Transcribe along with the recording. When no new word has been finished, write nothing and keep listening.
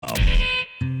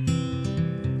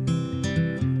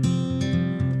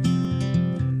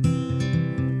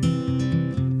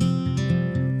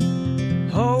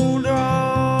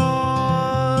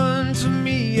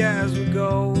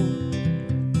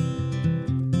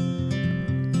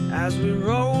as we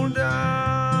roll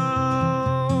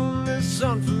down this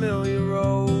unfamiliar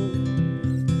road.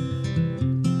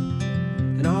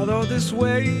 And although this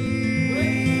wave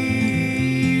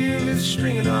is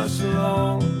stringing us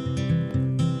along,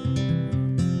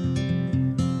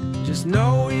 just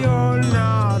know you're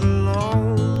not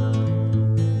alone,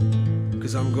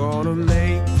 'cause I'm gonna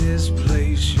make this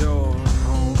place your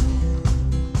home.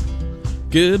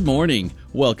 Good morning.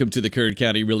 Welcome to the Kern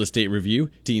County Real Estate Review,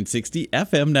 1060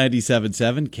 FM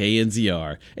 97.7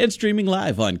 KNZR, and streaming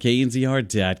live on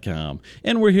knzr.com.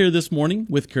 And we're here this morning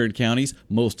with Kern County's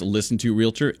most listened to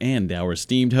realtor and our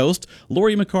esteemed host,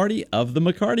 Lori McCarty of the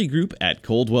McCarty Group at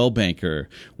Coldwell Banker.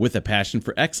 With a passion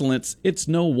for excellence, it's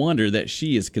no wonder that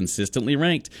she is consistently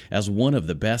ranked as one of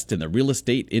the best in the real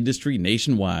estate industry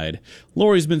nationwide.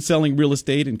 Lori's been selling real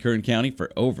estate in Kern County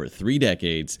for over 3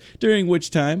 decades, during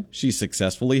which time she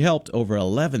successfully helped over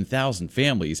 11,000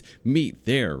 families meet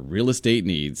their real estate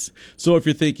needs. So if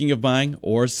you're thinking of buying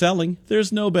or selling,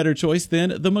 there's no better choice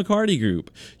than the McCarty Group.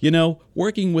 You know,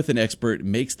 working with an expert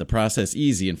makes the process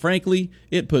easy, and frankly,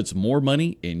 it puts more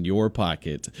money in your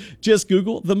pocket. Just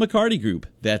Google the McCarty Group.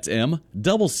 That's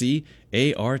MCCARTY.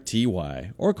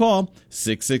 Or call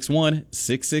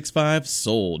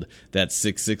 661-665-SOLD. That's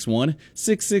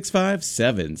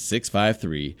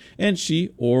 661-665-7653. And she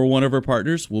or one of her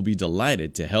partners will be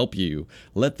delighted to help you.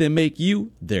 Let them make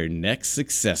you their next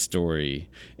success story.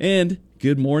 And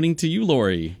good morning to you,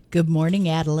 Lori. Good morning,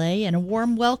 Adelaide, and a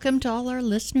warm welcome to all our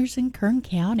listeners in Kern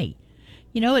County.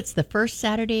 You know, it's the first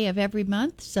Saturday of every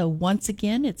month, so once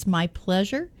again, it's my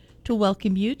pleasure to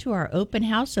welcome you to our open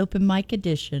house, open mic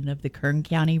edition of the Kern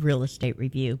County Real Estate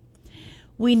Review.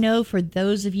 We know for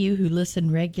those of you who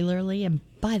listen regularly, and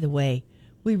by the way,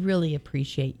 we really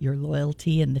appreciate your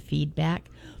loyalty and the feedback,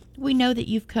 we know that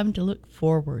you've come to look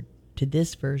forward to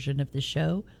this version of the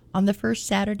show on the first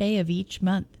Saturday of each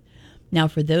month. Now,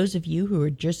 for those of you who are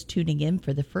just tuning in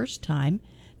for the first time,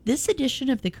 this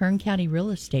edition of the Kern County Real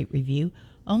Estate Review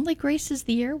only graces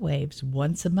the airwaves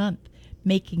once a month,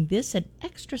 making this an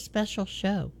extra special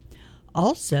show.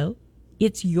 Also,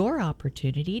 it's your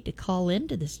opportunity to call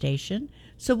into the station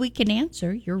so we can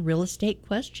answer your real estate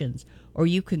questions, or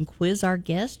you can quiz our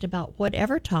guest about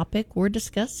whatever topic we're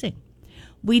discussing.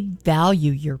 We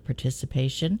value your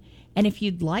participation, and if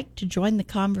you'd like to join the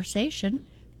conversation,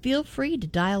 feel free to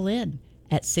dial in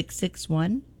at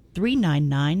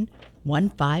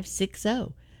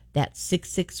 661-399-1560. That's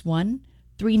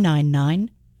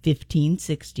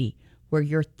 661-399-1560. where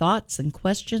your thoughts and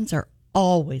questions are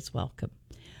always welcome.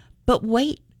 But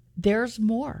wait, there's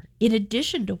more. In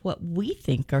addition to what we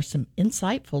think are some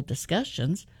insightful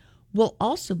discussions, we'll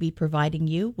also be providing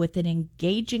you with an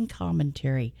engaging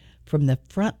commentary from the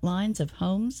front lines of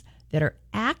homes that are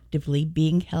actively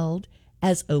being held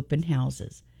as open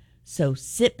houses. So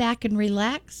sit back and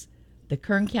relax. The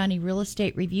Kern County Real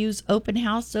Estate Review's Open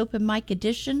House, Open Mic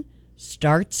Edition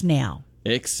starts now.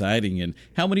 Exciting. And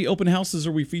how many open houses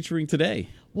are we featuring today?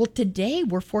 Well, today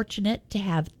we're fortunate to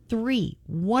have 3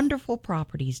 wonderful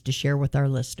properties to share with our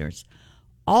listeners.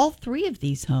 All 3 of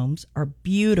these homes are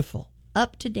beautiful,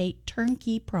 up-to-date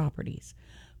turnkey properties.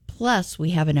 Plus,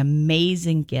 we have an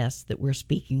amazing guest that we're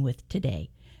speaking with today,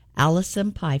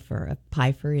 Allison Pfeiffer of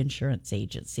Pfeiffer Insurance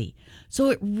Agency. So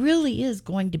it really is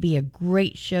going to be a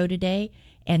great show today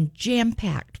and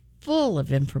jam-packed, full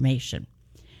of information.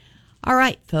 All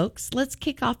right, folks, let's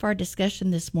kick off our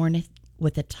discussion this morning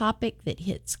with a topic that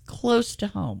hits close to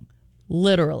home,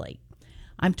 literally.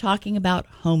 I'm talking about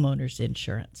homeowners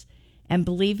insurance. And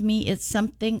believe me, it's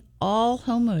something all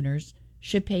homeowners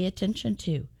should pay attention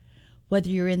to. Whether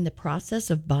you're in the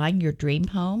process of buying your dream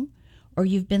home or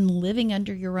you've been living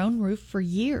under your own roof for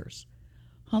years,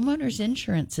 homeowners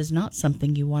insurance is not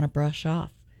something you want to brush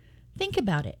off. Think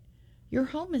about it. Your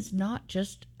home is not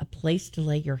just a place to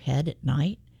lay your head at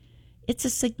night. It's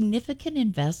a significant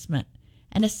investment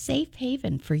and a safe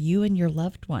haven for you and your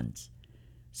loved ones.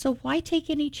 So why take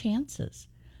any chances?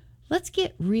 Let's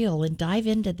get real and dive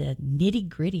into the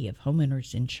nitty-gritty of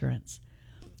homeowners insurance.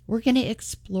 We're going to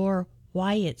explore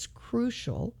why it's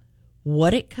crucial,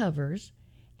 what it covers,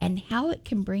 and how it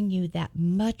can bring you that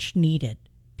much-needed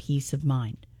peace of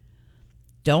mind.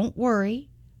 Don't worry,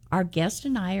 our guest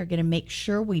and I are going to make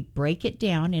sure we break it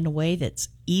down in a way that's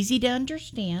easy to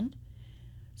understand.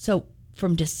 So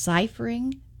from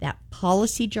deciphering that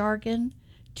policy jargon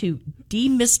to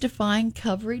demystifying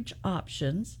coverage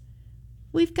options,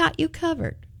 we've got you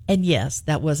covered. And yes,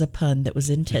 that was a pun that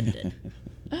was intended.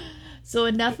 So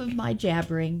enough of my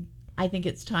jabbering. I think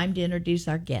it's time to introduce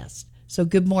our guest. So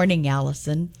good morning,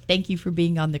 Allison. Thank you for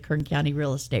being on the Kern County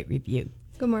Real Estate Review.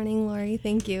 Good morning, Lori.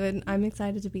 Thank you, and I'm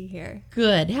excited to be here.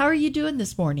 Good. How are you doing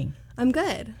this morning? I'm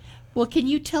good. Well, can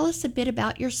you tell us a bit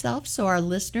about yourself so our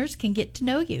listeners can get to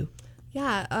know you?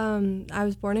 Yeah, I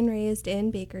was born and raised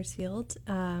in Bakersfield,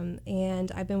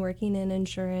 and I've been working in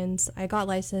insurance. I got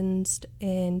licensed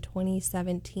in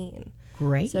 2017.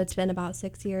 Great. So it's been about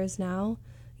 6 years now.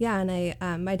 Yeah,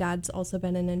 and my dad's also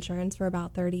been in insurance for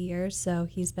about 30 years, so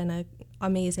he's been an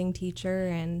amazing teacher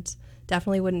and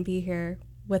definitely wouldn't be here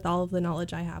with all of the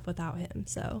knowledge I have without him.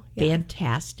 So, yeah.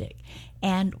 Fantastic.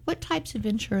 And what types of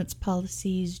insurance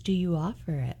policies do you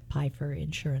offer at Piper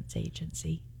Insurance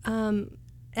Agency? All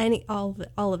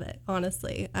of it,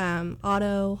 honestly.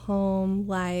 Auto, home,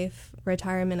 life,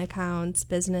 retirement accounts,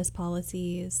 business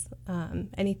policies,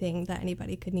 anything that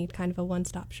anybody could need, kind of a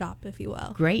one-stop shop, if you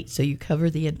will. Great. So you cover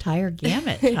the entire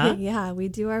gamut, huh? Yeah, we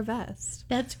do our best.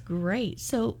 That's great.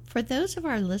 So for those of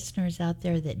our listeners out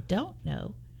there that don't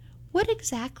know, what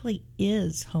exactly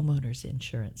is homeowners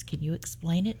insurance? Can you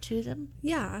explain it to them?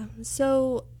 Yeah,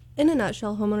 so in a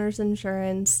nutshell, homeowners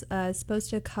insurance is supposed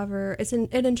to cover, it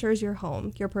insures your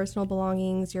home, your personal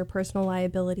belongings, your personal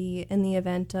liability in the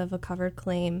event of a covered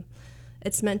claim.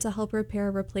 It's meant to help repair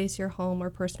or replace your home or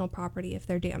personal property if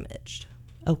they're damaged.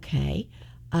 Okay.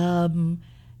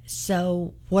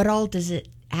 So what all does it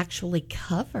actually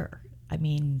cover? I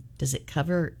mean, does it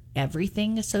cover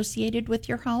everything associated with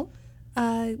your home?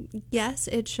 Yes,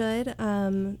 it should.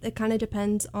 It kind of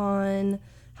depends on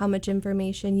how much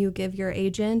information you give your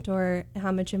agent or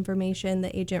how much information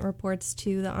the agent reports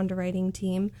to the underwriting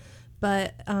team.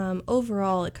 But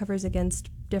overall, it covers against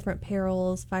different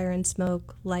perils: fire and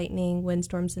smoke, lightning,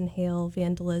 windstorms and hail,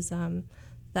 vandalism,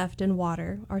 theft and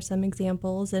water are some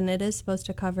examples. And it is supposed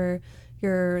to cover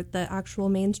the actual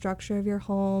main structure of your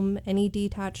home, any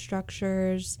detached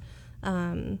structures,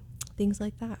 things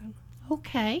like that.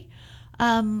 Okay.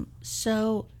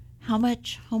 So how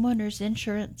much homeowners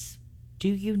insurance do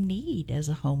you need as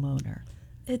a homeowner?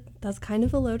 That's kind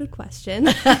of a loaded question.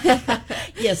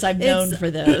 Yes, I'm known for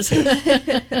those.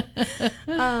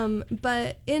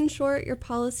 But in short, your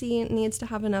policy needs to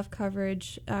have enough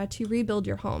coverage to rebuild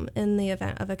your home in the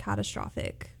event of a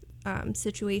catastrophic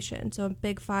situation. So a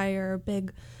big fire,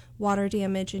 big water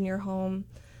damage in your home.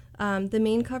 The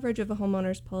main coverage of a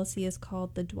homeowner's policy is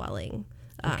called the dwelling.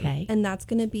 Okay. And that's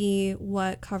going to be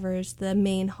what covers the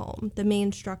main home, the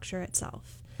main structure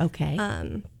itself. Okay.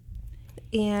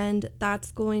 And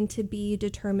that's going to be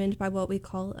determined by what we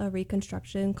call a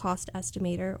reconstruction cost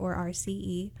estimator, or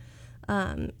RCE.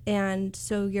 And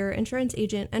so your insurance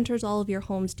agent enters all of your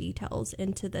home's details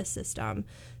into this system: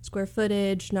 square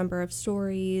footage, number of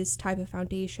stories, type of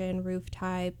foundation, roof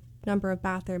type, number of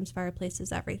bathrooms,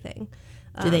 fireplaces, everything.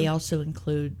 Do they also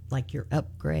include like your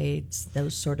upgrades,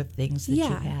 those sort of things that you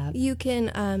have? You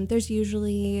can. There's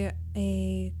usually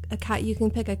you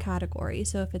can pick a category.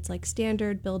 So if it's like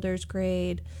standard builder's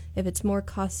grade, if it's more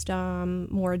custom,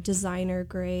 more designer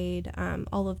grade,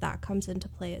 all of that comes into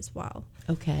play as well.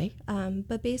 Okay.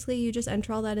 But basically, you just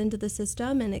enter all that into the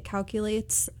system, and it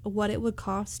calculates what it would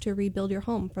cost to rebuild your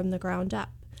home from the ground up.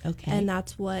 Okay. And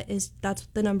that's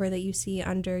the number that you see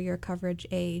under your coverage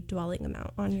A dwelling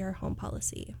amount on your home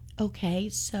policy. Okay,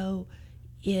 so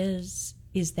is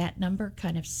that number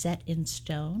kind of set in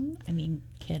stone? I mean,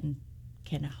 can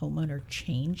a homeowner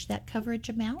change that coverage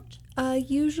amount?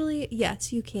 Usually,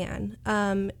 yes, you can.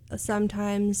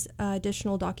 Sometimes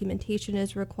additional documentation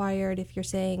is required if you're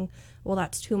saying, well,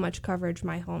 that's too much coverage.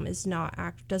 My home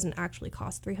doesn't actually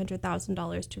cost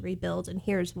 $300,000 to rebuild, and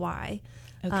here's why.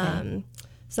 Okay.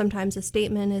 Sometimes a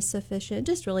statement is sufficient. It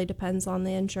just really depends on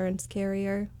the insurance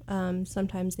carrier.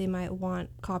 Sometimes they might want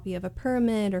a copy of a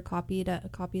permit or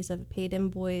copies of a paid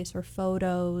invoice or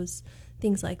photos,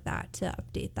 things like that, to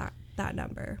update that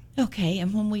number. Okay,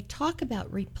 and when we talk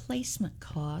about replacement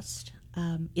cost,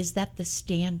 is that the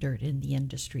standard in the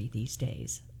industry these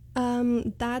days?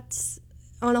 That's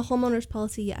on a homeowner's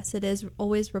policy. Yes, it is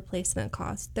always replacement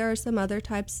cost. There are some other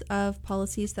types of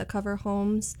policies that cover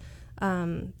homes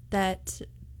that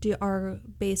are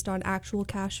based on actual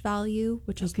cash value,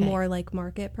 which is more like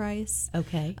market price.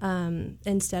 Okay.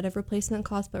 Instead of replacement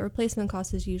cost, but replacement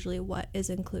cost is usually what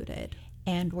is included.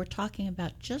 And we're talking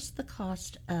about just the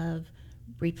cost of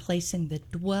replacing the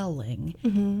dwelling,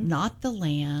 not the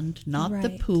land, not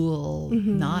the pool,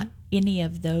 not any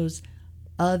of those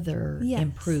other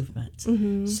improvements.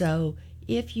 So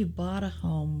if you bought a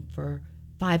home for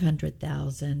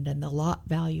 $500,000 and the lot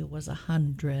value was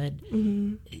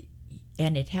 $100,000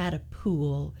 and it had a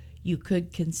pool, you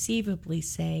could conceivably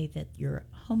say that your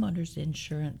homeowner's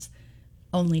insurance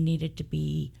only needed to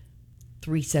be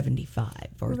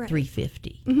 $375 or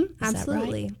 $350.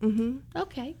 Absolutely. That right?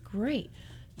 Okay, great.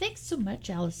 Thanks so much,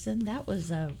 Allison. That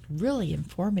was a really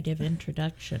informative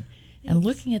introduction. And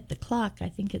looking at the clock, I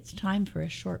think it's time for a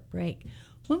short break.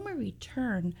 When we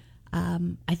return,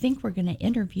 I think we're going to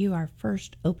interview our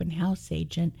first open house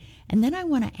agent, and then I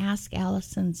want to ask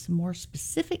Allison some more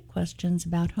specific questions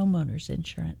about homeowners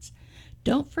insurance.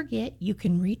 Don't forget, you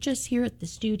can reach us here at the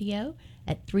studio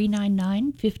at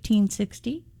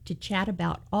 399-1560 to chat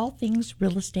about all things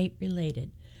real estate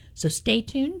related. So stay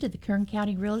tuned to the Kern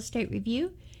County Real Estate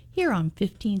Review here on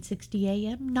 1560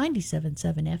 AM,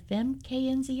 97.7 FM,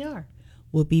 KNZR.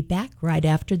 We'll be back right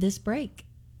after this break.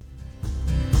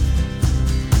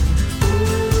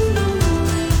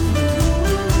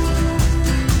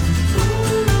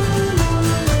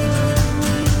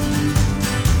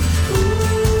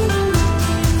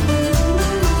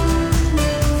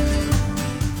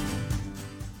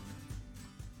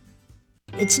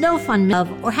 It's no fun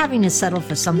love or having to settle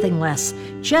for something less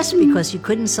just because you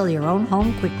couldn't sell your own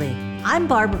home quickly. I'm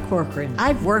Barbara Corcoran.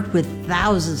 I've worked with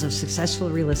thousands of successful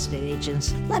real estate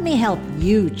agents. Let me help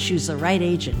you choose the right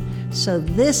agent so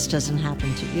this doesn't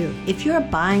happen to you. If you're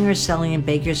buying or selling in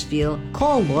Bakersfield,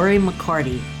 call Lori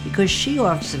McCarty because she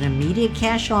offers an immediate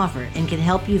cash offer and can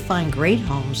help you find great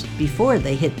homes before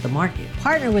they hit the market.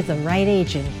 Partner with the right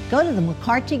agent. Go to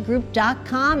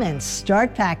themccartygroup.com and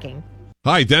start packing.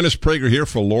 Hi, Dennis Prager here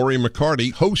for Lori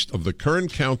McCarty, host of the Kern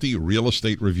County Real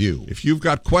Estate Review. If you've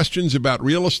got questions about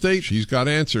real estate, she's got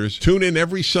answers. Tune in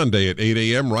every Sunday at 8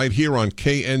 a.m. right here on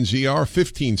KNZR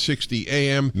 1560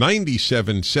 AM,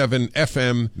 97.7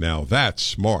 FM. Now that's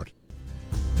smart.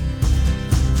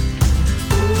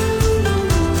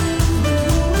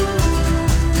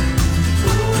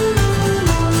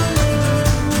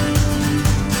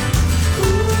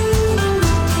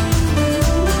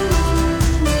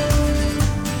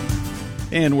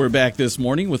 And we're back this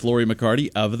morning with Lori McCarty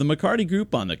of the McCarty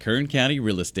Group on the Kern County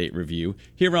Real Estate Review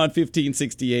here on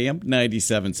 1560 AM,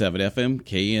 97.7 FM,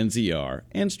 KNZR,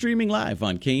 and streaming live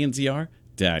on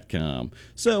knzr.com.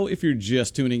 So if you're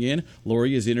just tuning in,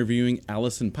 Lori is interviewing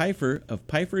Allison Pfeiffer of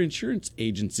Pfeiffer Insurance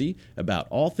Agency about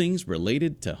all things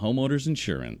related to homeowners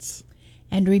insurance.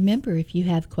 And remember, if you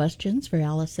have questions for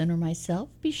Allison or myself,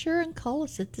 be sure and call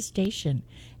us at the station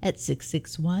at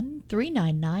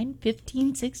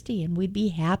 661-399-1560, and we'd be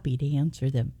happy to answer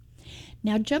them.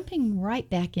 Now, jumping right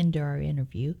back into our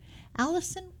interview,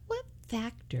 Allison, what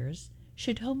factors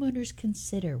should homeowners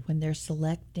consider when they're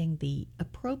selecting the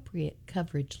appropriate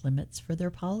coverage limits for their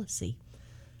policy?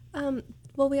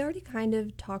 Well, we already kind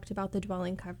of talked about the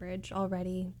dwelling coverage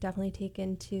already. Definitely take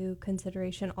into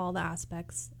consideration all the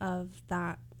aspects of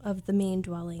that, of the main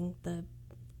dwelling, the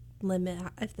limit,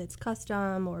 if it's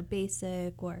custom or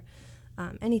basic or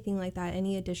anything like that,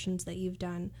 any additions that you've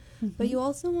done. Mm-hmm. But you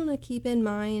also want to keep in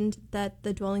mind that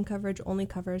the dwelling coverage only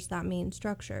covers that main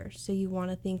structure. So you want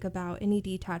to think about any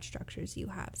detached structures you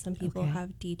have. Some people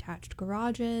have detached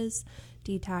garages,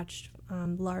 detached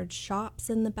large shops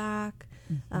in the back,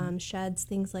 sheds,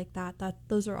 things like that.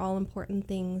 Those are all important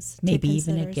things. Maybe to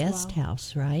even a as guest well.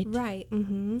 house, right? Right.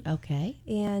 Mm-hmm. Okay.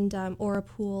 And or a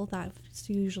pool that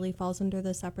usually falls under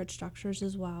the separate structures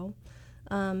as well.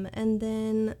 And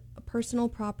then personal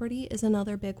property is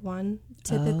another big one.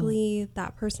 Typically,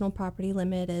 that personal property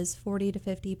limit is 40 to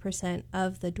 50%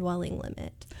 of the dwelling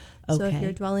limit. Okay. So if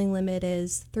your dwelling limit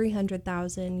is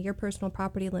 $300,000, your personal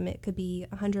property limit could be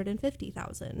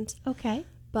 $150,000. Okay.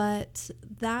 But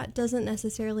that doesn't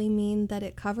necessarily mean that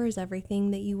it covers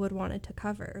everything that you would want it to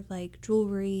cover, like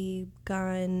jewelry,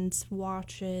 guns,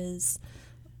 watches,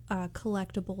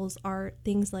 collectibles, art,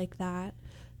 things like that.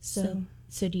 So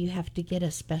do you have to get a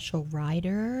special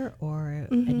rider or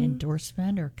an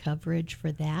endorsement or coverage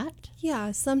for that?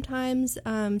 Yeah, sometimes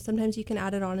you can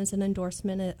add it on as an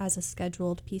endorsement as a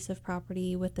scheduled piece of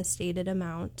property with the stated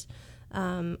amount,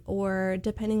 or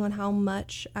depending on how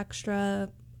much extra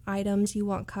items you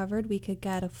want covered, we could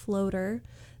get a floater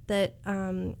that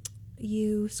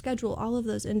you schedule all of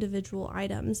those individual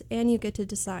items, and you get to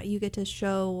decide, you get to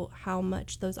show how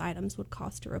much those items would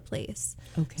cost to replace.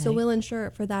 Okay. So we'll insure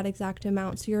it for that exact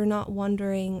amount. So you're not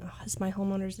wondering, is my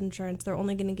homeowner's insurance, they're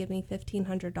only going to give me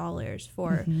 $1,500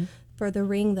 for the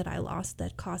ring that I lost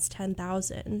that cost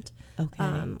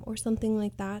 $10,000, or something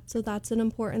like that. So that's an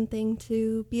important thing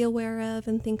to be aware of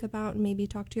and think about, and maybe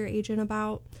talk to your agent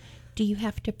about. Do you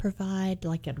have to provide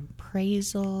like an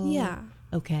appraisal? Yeah.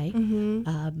 Okay.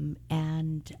 And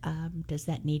does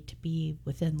that need to be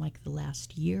within like the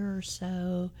last year or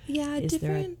so? Yeah. Is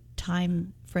there a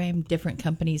time frame? Different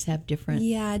companies have different.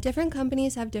 Yeah, different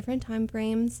companies have different time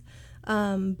frames.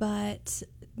 But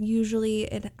Usually,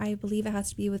 I believe it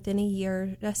has to be within a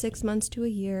year, 6 months to a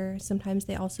year. Sometimes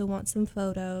they also want some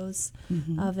photos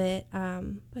of it.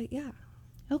 But yeah.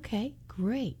 Okay,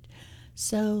 great.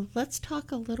 So let's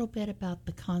talk a little bit about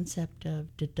the concept of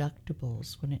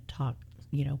deductibles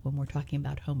when we're talking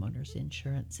about homeowners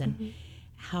insurance and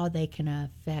how they can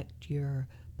affect your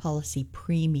policy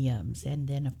premiums and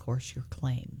then, of course, your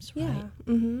claims, right?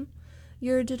 Yeah.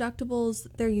 Your deductibles,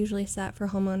 they're usually set for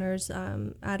homeowners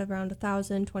at around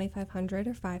 $1,000, $2,500,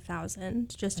 or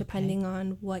 $5,000, just depending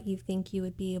on what you think you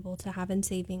would be able to have in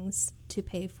savings to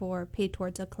pay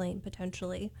towards a claim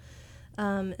potentially.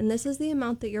 And this is the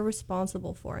amount that you're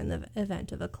responsible for in the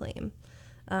event of a claim.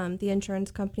 The insurance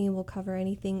company will cover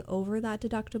anything over that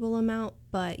deductible amount,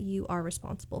 but you are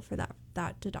responsible for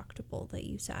that deductible that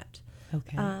you set.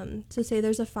 Okay. So say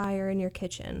there's a fire in your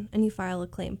kitchen and you file a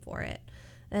claim for it,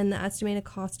 and the estimated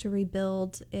cost to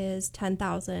rebuild is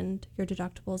 $10,000. Your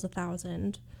deductible is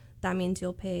 $1,000. That means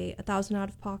you'll pay $1,000 out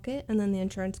of pocket, and then the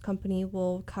insurance company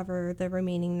will cover the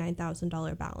remaining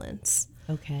 $9,000 balance.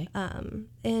 Okay.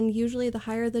 And usually the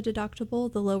higher the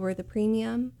deductible, the lower the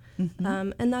premium.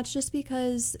 And that's just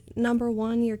because, number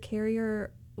one, your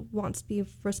carrier wants to be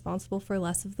responsible for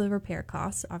less of the repair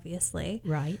costs, obviously.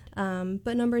 Right.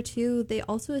 But number two, they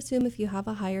also assume if you have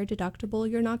a higher deductible,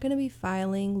 you're not going to be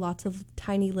filing lots of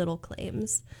tiny little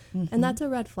claims. And that's a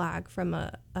red flag from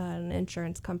an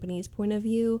insurance company's point of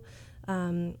view.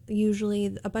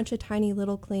 Usually a bunch of tiny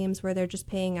little claims where they're just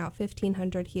paying out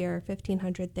 $1,500 here,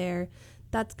 $1,500 there,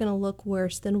 that's going to look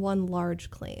worse than one large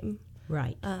claim.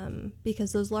 Right.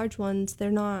 Because those large ones,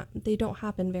 they don't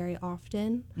happen very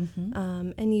often.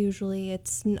 And usually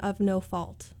it's of no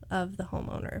fault of the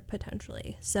homeowner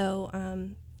potentially. So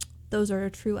those are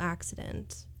a true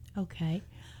accident. Okay.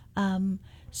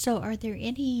 So are there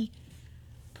any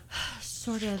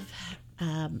sort of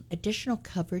additional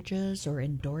coverages or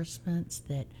endorsements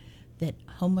that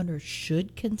homeowners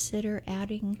should consider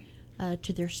adding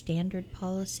to their standard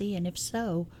policy? And if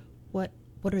so,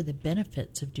 what are the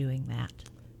benefits of doing that?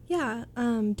 Yeah,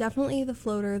 definitely the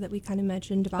floater that we kind of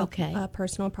mentioned about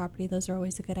personal property. Those are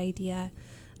always a good idea.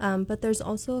 But there's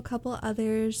also a couple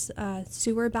others,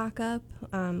 sewer backup,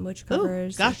 which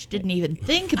covers... Oh, gosh, didn't even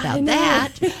think about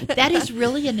that. That is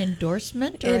really an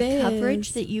endorsement or a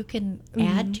coverage that you can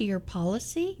add to your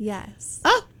policy? Yes.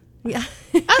 Oh! Yeah.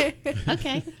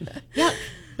 Okay. Yep.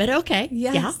 But okay.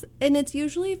 Yes. Yeah. And it's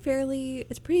usually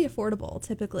it's pretty affordable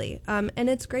typically. And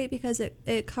it's great because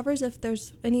it covers if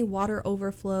there's any water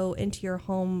overflow into your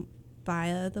home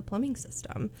via the plumbing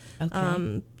system.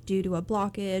 Okay. Due to a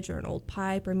blockage or an old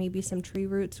pipe or maybe some tree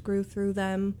roots grew through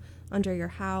them under your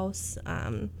house.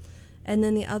 And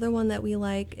then the other one that we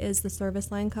like is the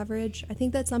service line coverage. I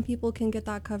think that some people can get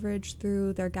that coverage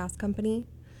through their gas company.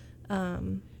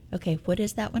 Okay, what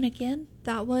is that one again?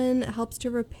 That one helps to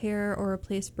repair or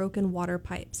replace broken water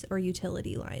pipes or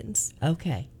utility lines.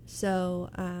 Okay. So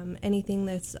anything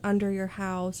that's under your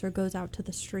house or goes out to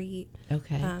the street,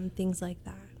 things like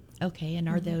that. Okay, and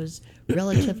are those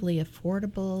relatively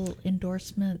affordable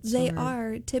endorsements? They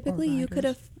are. Typically, you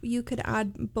could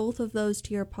add both of those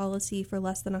to your policy for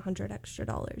less than $100 extra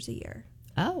a year.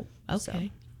 Oh,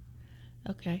 okay.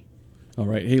 Okay. All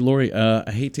right. Hey, Lori,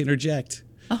 I hate to interject,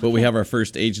 but we have our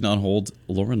first agent on hold,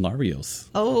 Lauren Larios.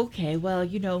 Oh, okay. Well,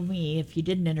 you know me. If you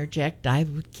didn't interject, I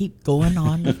would keep going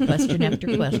on with question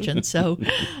after question. So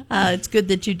it's good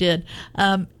that you did.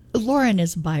 Lauren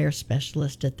is a buyer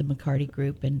specialist at the McCarty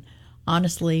Group, and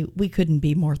honestly, we couldn't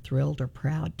be more thrilled or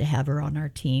proud to have her on our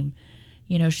team.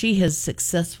 You know, she has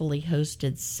successfully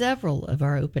hosted several of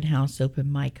our open house,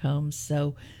 open mic homes,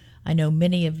 so I know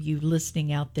many of you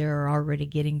listening out there are already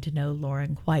getting to know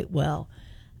Lauren quite well.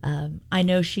 I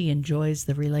know she enjoys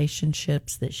the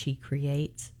relationships that she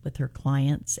creates with her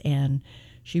clients, and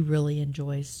she really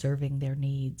enjoys serving their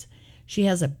needs. She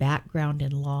has a background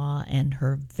in law, and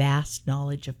her vast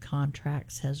knowledge of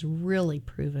contracts has really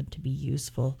proven to be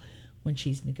useful when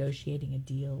she's negotiating a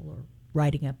deal or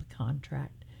writing up a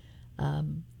contract.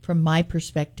 From my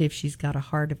perspective, she's got a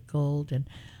heart of gold, and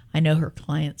I know her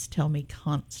clients tell me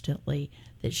constantly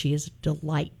that she is a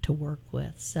delight to work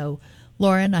with. So,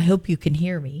 Lauren, I hope you can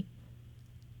hear me.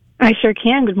 I sure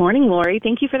can. Good morning, Lori.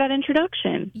 Thank you for that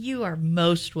introduction. You are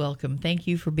most welcome. Thank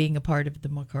you for being a part of the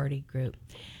McCarty Group.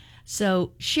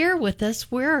 So share with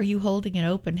us, where are you holding an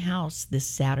open house this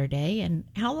Saturday, and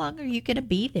how long are you going to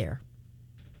be there?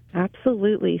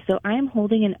 Absolutely. So I am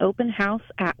holding an open house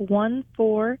at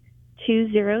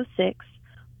 14206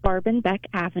 Barbenbeck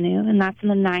Avenue, and that's in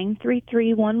the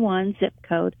 93311 zip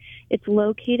code. It's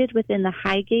located within the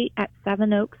Highgate at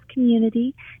Seven Oaks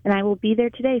community, and I will be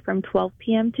there today from 12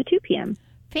 p.m. to 2 p.m.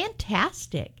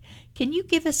 Fantastic. Can you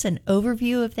give us an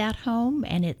overview of that home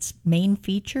and its main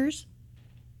features?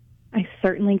 I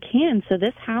certainly can. So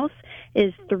this house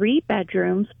is 3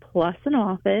 bedrooms plus an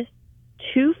office,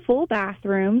 2 full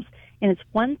bathrooms, and it's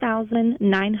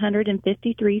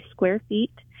 1,953 square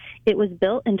feet. It was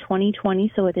built in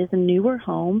 2020, so it is a newer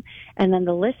home. And then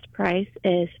the list price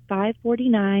is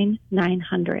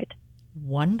 $549,900.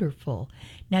 Wonderful.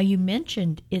 Now, you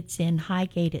mentioned it's in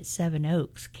Highgate at Seven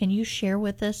Oaks. Can you share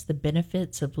with us the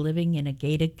benefits of living in a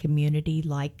gated community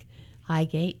like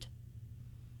Highgate?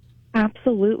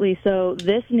 Absolutely. So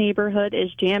this neighborhood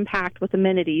is jam-packed with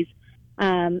amenities.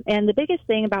 And the biggest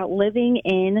thing about living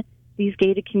in these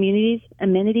gated communities,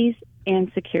 amenities and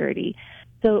security.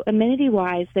 So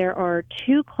amenity-wise, there are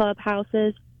 2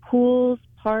 clubhouses, pools,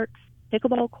 parks,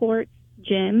 pickleball courts,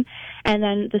 gym. And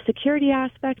then the security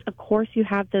aspect, of course, you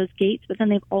have those gates, but then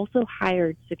they've also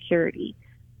hired security.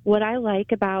 What I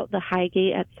like about the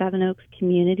Highgate at Seven Oaks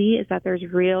community is that there's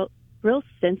real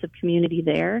sense of community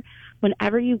there.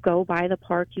 Whenever you go by the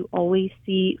park, you always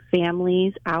see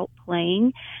families out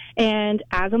playing. And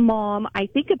as a mom, I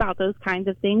think about those kinds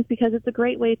of things because it's a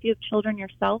great way, if you have children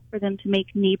yourself, for them to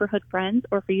make neighborhood friends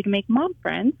or for you to make mom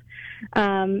friends.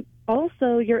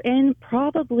 Also, you're in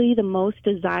probably the most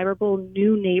desirable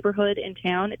new neighborhood in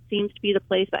town. It seems to be the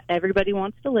place that everybody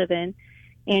wants to live in.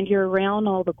 And you're around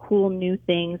all the cool new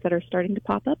things that are starting to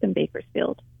pop up in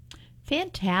Bakersfield.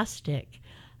 Fantastic.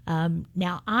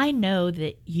 Now, I know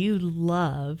that you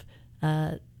love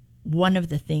one of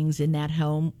the things in that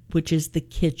home, which is the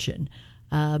kitchen.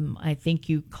 I think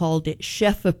you called it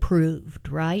chef approved,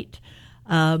 right?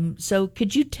 So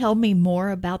could you tell me more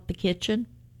about the kitchen?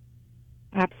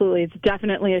 Absolutely. It's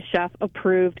definitely a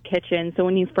chef-approved kitchen. So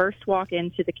when you first walk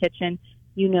into the kitchen,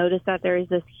 you notice that there is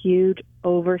this huge,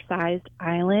 oversized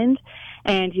island,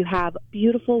 and you have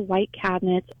beautiful white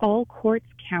cabinets, all quartz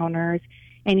counters,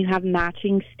 and you have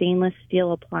matching stainless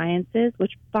steel appliances,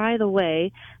 which, by the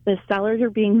way, the sellers are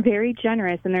being very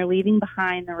generous, and they're leaving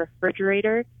behind the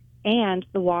refrigerator and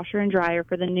the washer and dryer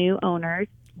for the new owners.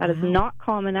 That is not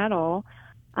common at all.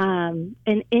 And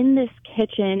in this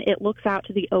kitchen, it looks out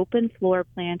to the open floor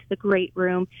plan, to the great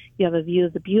room. You have a view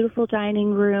of the beautiful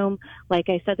dining room. Like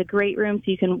I said, the great room,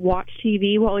 so you can watch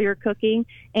TV while you're cooking.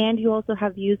 And you also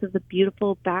have views of the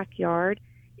beautiful backyard.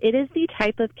 It is the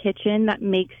type of kitchen that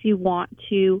makes you want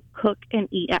to cook and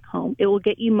eat at home. It will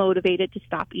get you motivated to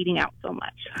stop eating out so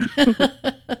much.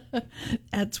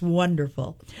 That's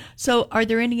wonderful. So are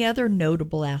there any other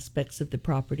notable aspects of the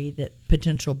property that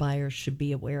potential buyers should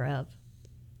be aware of?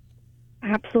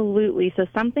 Absolutely. So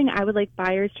something I would like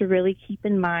buyers to really keep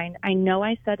in mind, I know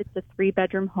I said it's a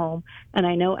 3-bedroom home, and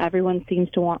I know everyone seems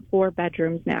to want 4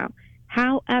 bedrooms now.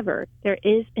 However, there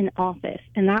is an office,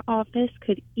 and that office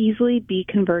could easily be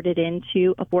converted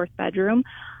into a 4th bedroom.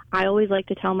 I always like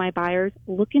to tell my buyers,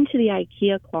 look into the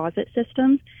IKEA closet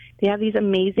systems. They have these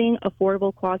amazing,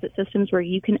 affordable closet systems where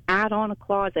you can add on a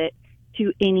closet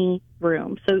to any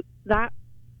room. So that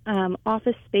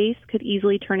office space could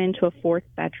easily turn into a 4th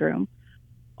bedroom.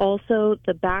 Also,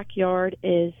 the backyard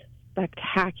is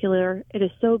spectacular. It is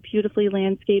so beautifully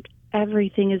landscaped.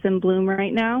 Everything is in bloom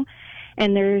right now.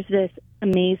 And there's this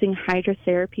amazing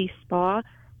hydrotherapy spa.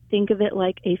 Think of it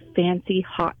like a fancy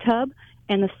hot tub.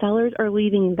 And the sellers are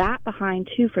leaving that behind,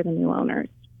 too, for the new owners.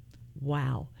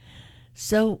 Wow.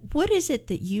 So what is it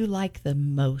that you like the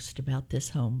most about this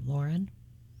home, Lauren?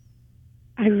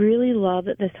 I really love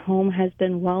that this home has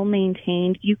been well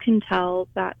maintained. You can tell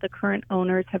that the current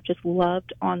owners have just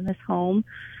loved on this home.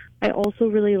 I also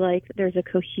really like that there's a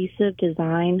cohesive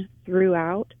design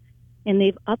throughout, and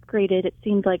they've upgraded, it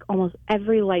seems like, almost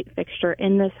every light fixture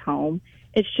in this home.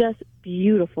 It's just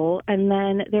beautiful. And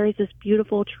then there is this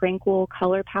beautiful, tranquil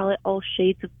color palette, all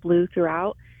shades of blue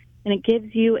throughout, and it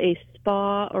gives you a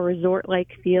spa or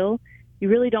resort-like feel. You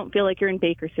really don't feel like you're in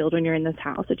Bakersfield when you're in this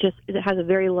house. It has a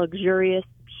very luxurious,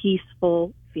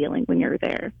 peaceful feeling when you're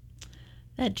there.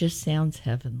 That just sounds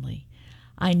heavenly.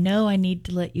 I know I need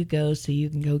to let you go so you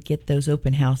can go get those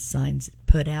open house signs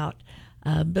put out.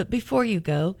 But before you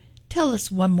go, tell us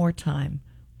one more time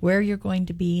where you're going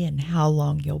to be and how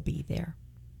long you'll be there.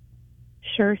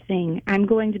 Sure thing. I'm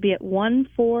going to be at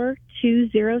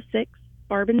 14206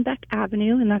 Barbenbeck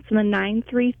Avenue, and that's in the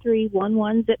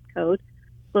 93311 zip code,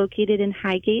 located in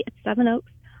Highgate at Seven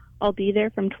Oaks. I'll be there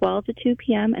from 12 to 2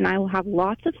 p.m., and I will have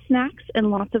lots of snacks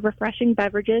and lots of refreshing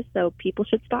beverages, so people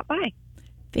should stop by.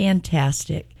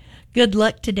 Fantastic. Good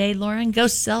luck today, Lauren. Go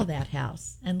sell that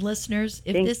house. And listeners,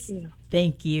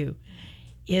 thank you.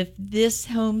 If this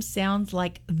home sounds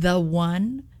like the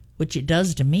one, which it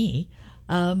does to me,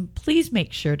 please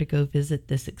make sure to go visit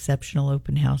this exceptional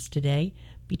open house today.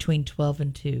 between 12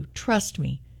 and 2. Trust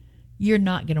me, you're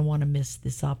not going to want to miss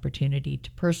this opportunity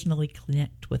to personally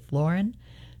connect with Lauren,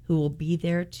 who will be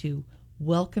there to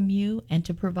welcome you and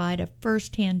to provide a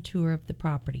first-hand tour of the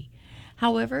property.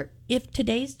 However, if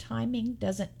today's timing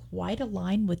doesn't quite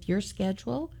align with your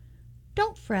schedule,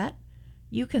 don't fret.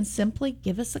 You can simply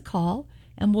give us a call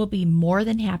and we'll be more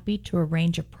than happy to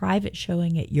arrange a private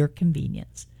showing at your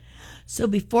convenience. So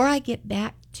before I get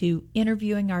back to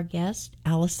interviewing our guest,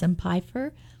 Allison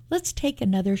Pfeiffer, let's take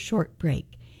another short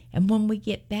break. And when we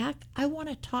get back, I want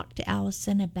to talk to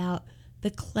Allison about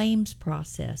the claims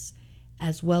process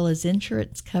as well as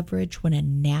insurance coverage when a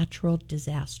natural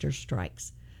disaster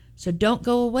strikes. So don't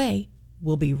go away.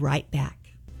 We'll be right back.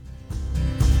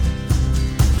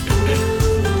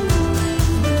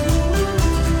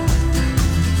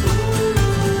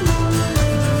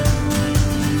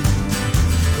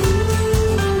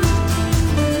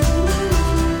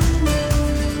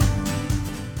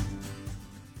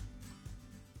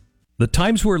 The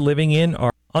times we're living in are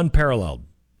unparalleled,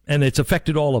 and it's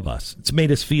affected all of us. It's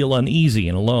made us feel uneasy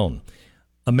and alone.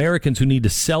 Americans who need to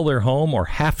sell their home or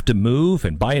have to move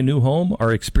and buy a new home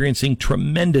are experiencing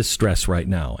tremendous stress right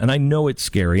now, and I know it's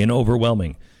scary and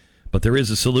overwhelming, but there is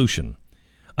a solution.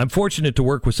 I'm fortunate to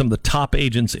work with some of the top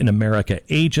agents in America,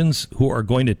 agents who are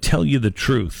going to tell you the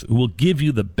truth, who will give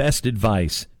you the best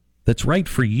advice that's right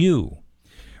for you.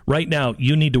 Right now,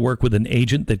 you need to work with an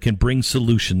agent that can bring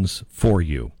solutions for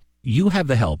you. You have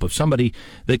the help of somebody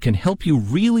that can help you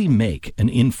really make an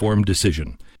informed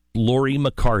decision. Lori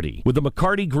McCarty with the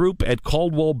McCarty Group at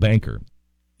Caldwell Banker.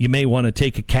 You may want to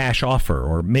take a cash offer,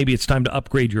 or maybe it's time to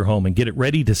upgrade your home and get it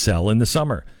ready to sell in the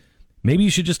summer. Maybe you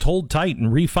should just hold tight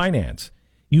and refinance.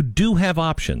 You do have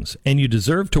options, and you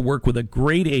deserve to work with a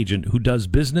great agent who does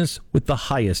business with the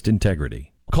highest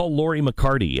integrity. Call Lori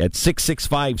McCarty at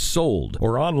 665-SOLD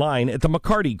or online at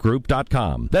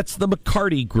themccartygroup.com. That's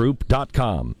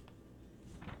themccartygroup.com.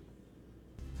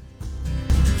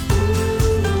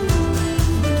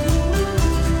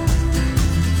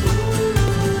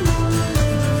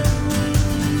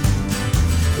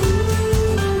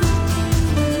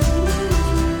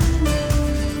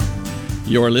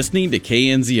 You're listening to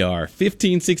KNZR,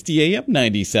 1560 AM,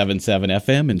 97.7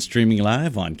 FM, and streaming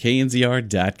live on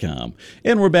knzr.com.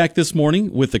 And we're back this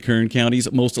morning with the Kern County's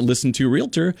most listened to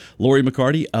realtor, Lori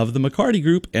McCarty of the McCarty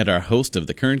Group, and our host of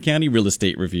the Kern County Real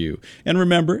Estate Review. And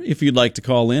remember, if you'd like to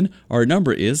call in, our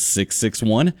number is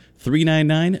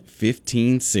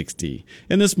 661-399-1560.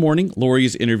 And this morning, Lori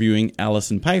is interviewing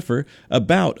Allison Pfeiffer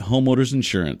about homeowners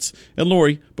insurance. And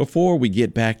Lori, before we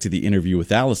get back to the interview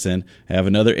with Allison, I have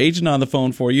another agent on the phone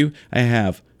for you. I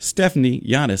have Stephanie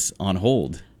Yanis on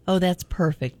hold. Oh, that's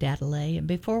perfect, Adelaide. And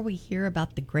before we hear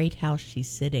about the great house she's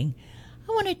sitting,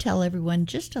 I want to tell everyone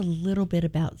just a little bit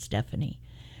about Stephanie.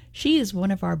 She is one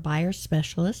of our buyer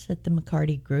specialists at the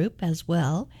McCarty Group as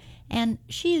well, and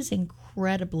she is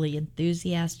incredibly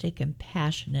enthusiastic and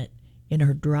passionate in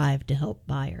her drive to help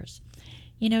buyers.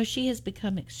 You know, she has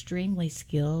become extremely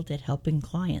skilled at helping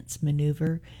clients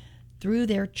maneuver through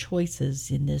their choices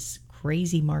in this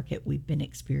crazy market we've been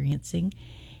experiencing,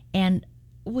 and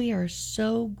we are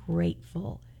so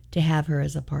grateful to have her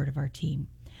as a part of our team.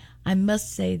 I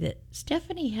must say that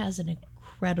Stephanie has an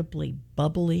incredibly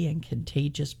bubbly and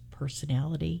contagious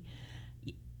personality.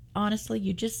 Honestly,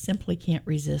 you just simply can't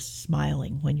resist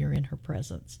smiling when you're in her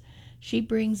presence. She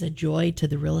brings a joy to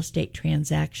the real estate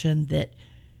transaction that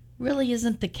really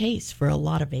isn't the case for a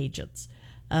lot of agents.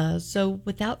 So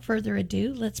without further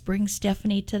ado, let's bring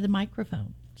Stephanie to the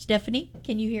microphone. Stephanie,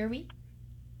 can you hear me?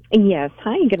 Yes.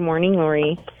 Hi. Good morning,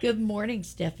 Lori. Good morning,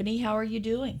 Stephanie. How are you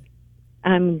doing?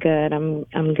 I'm good.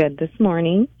 I'm good this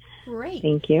morning. Great.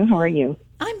 Thank you. How are you?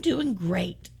 I'm doing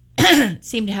great.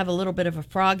 Seem to have a little bit of a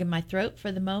frog in my throat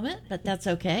for the moment, but that's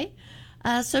okay.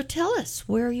 So tell us,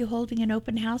 where are you holding an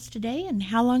open house today, and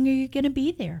how long are you going to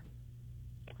be there?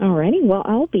 Alrighty. Well,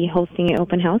 I'll be hosting an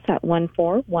open house at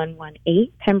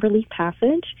 14118 Pemberley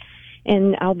Passage,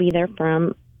 and I'll be there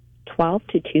from 12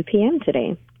 to 2 p.m.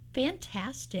 today.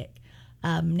 Fantastic.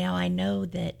 Now, I know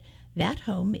that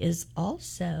home is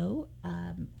also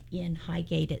in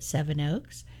Highgate at Seven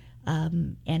Oaks,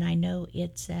 and I know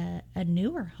it's a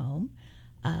newer home.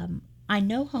 I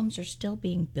know homes are still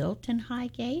being built in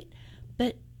Highgate,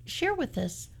 but share with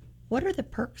us, what are the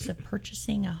perks of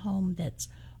purchasing a home that's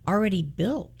already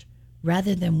built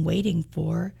rather than waiting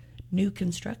for new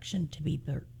construction to be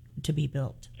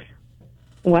built?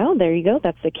 Well, there you go.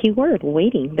 That's the key word,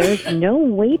 waiting. There's no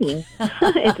waiting.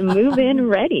 It's move-in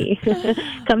ready.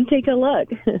 Come take a look.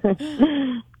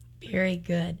 Very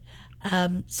good.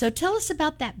 So tell us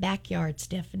about that backyard,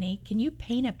 Stephanie. Can you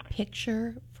paint a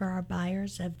picture for our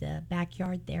buyers of the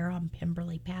backyard there on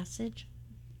Pemberley Passage?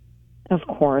 Of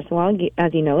course. Well,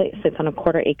 as you know, it sits on a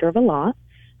 1/4 acre of a lot.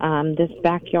 This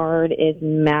backyard is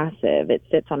massive. It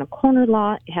sits on a corner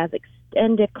lot. It has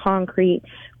extended concrete,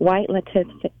 white lattice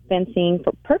fencing,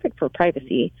 perfect for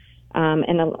privacy,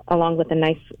 along with a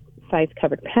nice size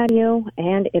covered patio,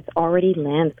 and it's already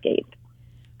landscaped.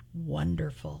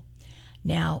 Wonderful.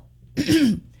 Now,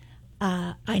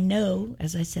 I know,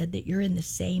 as I said, that you're in the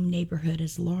same neighborhood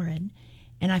as Lauren,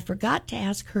 and I forgot to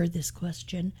ask her this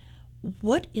question.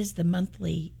 What is the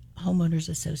monthly homeowners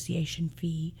association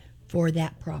fee for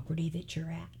that property that you're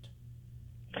at?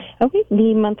 Okay,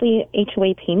 the monthly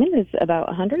HOA payment is about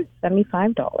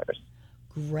 $175.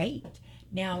 Great.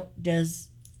 Now, does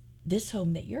this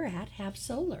home that you're at have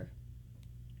solar?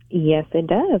 Yes, it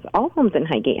does. All homes in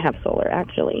Highgate have solar,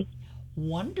 actually.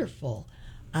 Wonderful.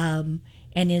 And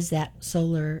is that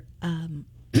solar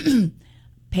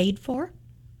paid for?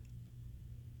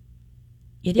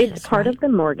 It's part of the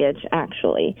mortgage,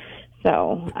 actually.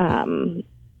 So,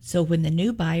 so when the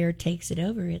new buyer takes it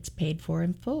over, it's paid for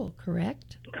in full,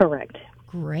 correct? Correct.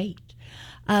 Great.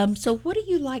 So what do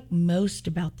you like most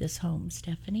about this home,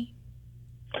 Stephanie?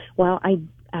 Well,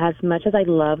 as much as I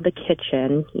love the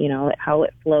kitchen, how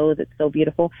it flows, it's so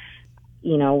beautiful.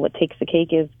 What takes the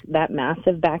cake is that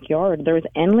massive backyard. There's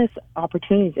endless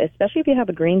opportunities, especially if you have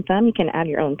a green thumb, you can add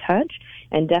your own touch,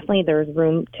 and definitely there's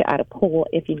room to add a pool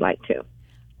if you'd like to.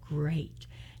 Great.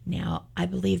 Now, I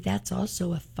believe that's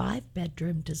also a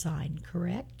 5-bedroom design,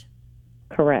 correct?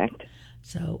 Correct.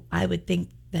 So I would think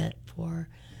that for,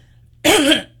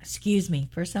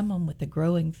 for someone with a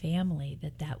growing family,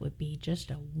 that would be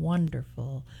just a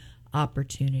wonderful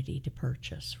opportunity to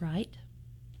purchase, right?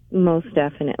 Most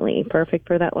definitely. Perfect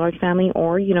for that large family,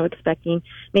 or, expecting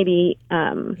maybe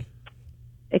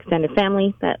extended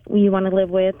family that you want to live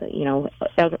with,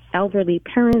 elderly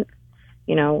parents,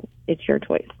 it's your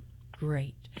choice.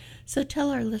 Great. So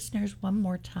tell our listeners one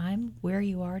more time where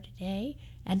you are today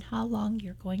and how long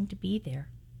you're going to be there.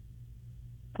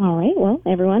 All right. Well,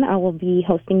 everyone, I will be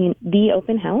hosting the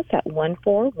open house at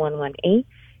 14118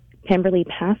 Pemberley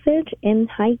Passage in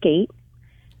Highgate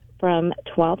from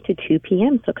 12 to 2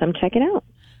 p.m., so come check it out.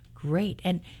 Great.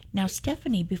 And now,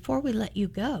 Stephanie, before we let you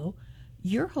go,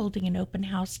 you're holding an open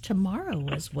house tomorrow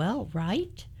as well,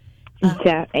 right?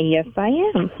 Yes, I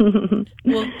am.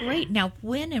 Well, great. Now,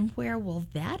 when and where will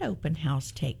that open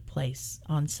house take place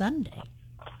on Sunday?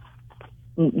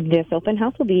 This open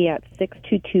house will be at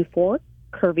 6224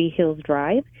 Curvy Hills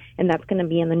Drive, and that's going to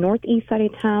be in the northeast side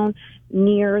of town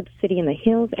near the City in the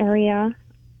Hills area.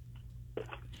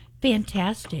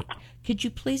 Fantastic. Could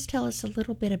you please tell us a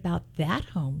little bit about that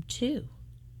home, too?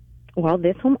 Well,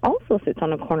 this home also sits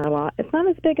on a corner lot. It's not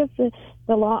as big as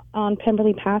the lot on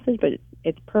Pemberley Passage, but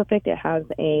it's perfect. It has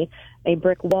a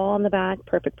brick wall in the back,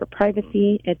 perfect for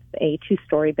privacy. It's a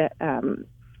 2-story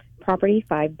property,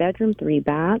 5-bedroom, 3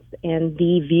 baths, and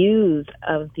the views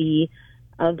of the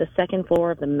second floor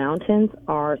of the mountains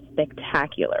are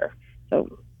spectacular.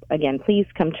 So, again, please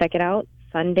come check it out.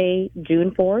 Sunday, June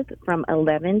 4th from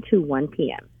 11 to 1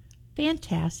 p.m.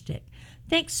 Fantastic.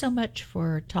 Thanks so much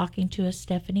for talking to us,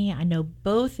 Stephanie. I know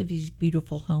both of these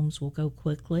beautiful homes will go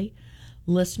quickly.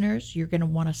 Listeners, you're going to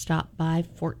want to stop by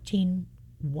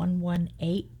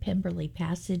 14118 Pemberley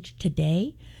Passage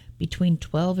today between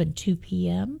 12 and 2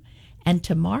 p.m. And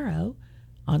tomorrow,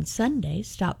 on Sunday,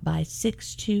 stop by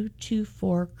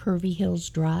 6224 Curvy Hills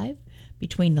Drive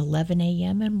between 11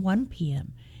 a.m. and 1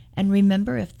 p.m. And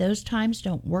remember, if those times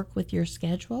don't work with your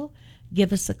schedule,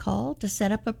 give us a call to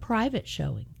set up a private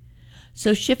showing.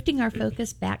 So shifting our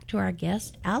focus back to our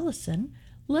guest, Allison,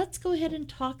 let's go ahead and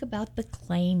talk about the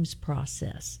claims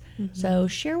process. Mm-hmm. So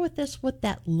share with us what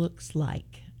that looks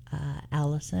like,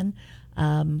 Allison.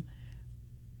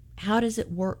 How does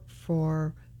it work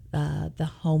for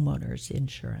the homeowner's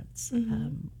insurance?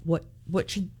 Mm-hmm. What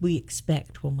should we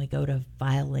expect when we go to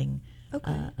filing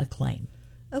a claim?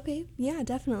 Okay, yeah,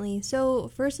 definitely. So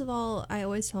first of all, I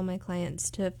always tell my clients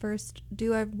to first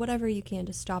do whatever you can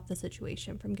to stop the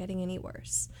situation from getting any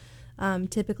worse.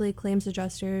 Typically, claims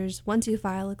adjusters, once you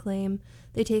file a claim,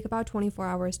 they take about 24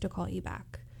 hours to call you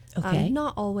back. Okay.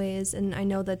 Not always, and I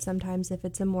know that sometimes if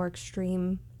it's a more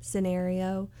extreme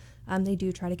scenario, they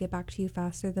do try to get back to you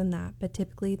faster than that, but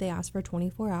typically they ask for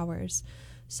 24 hours.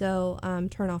 So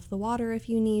turn off the water if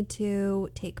you need to,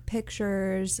 take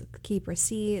pictures, keep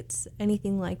receipts,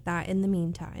 anything like that in the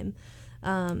meantime.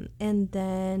 And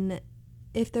then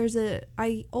if there's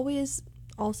I always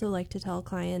also like to tell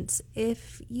clients,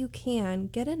 if you can,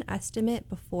 get an estimate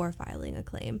before filing a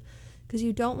claim. because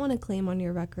you don't want a claim on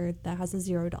your record that has a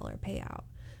 $0 payout.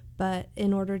 But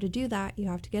in order to do that, you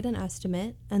have to get an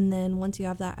estimate, and then once you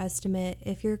have that estimate,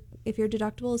 if your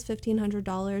deductible is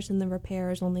 $1,500 and the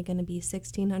repair is only going to be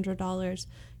 $1,600,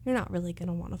 you're not really going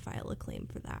to want to file a claim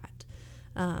for that.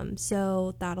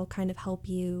 So that'll kind of help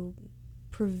you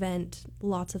prevent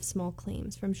lots of small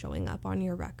claims from showing up on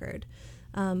your record.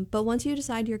 But once you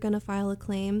decide you're going to file a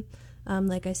claim,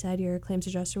 like I said, your claims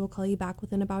adjuster will call you back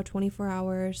within about 24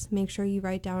 hours. Make sure you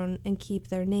write down and keep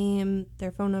their name,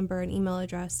 their phone number, and email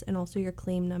address, and also your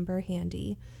claim number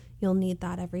handy. You'll need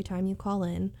that every time you call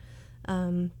in.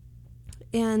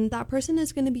 And that person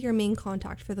is going to be your main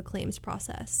contact for the claims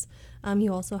process.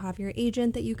 You also have your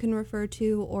agent that you can refer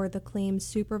to, or the claims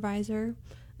supervisor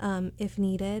if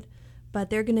needed, but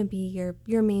they're going to be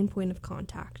your main point of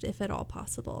contact if at all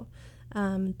possible.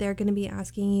 They're going to be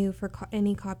asking you for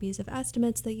any copies of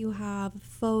estimates that you have,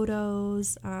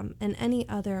 photos, and any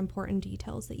other important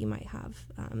details that you might have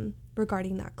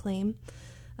regarding that claim.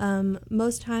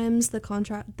 Most times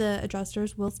the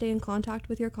adjusters will stay in contact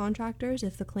with your contractors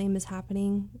if the claim is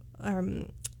happening,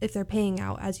 if they're paying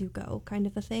out as you go, kind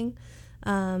of a thing.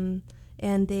 And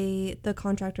the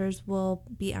contractors will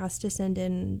be asked to send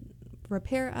in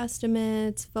repair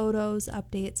estimates, photos,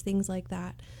 updates, things like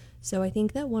that. So I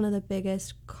think that one of the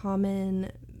biggest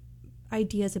common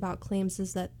ideas about claims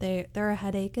is that they're a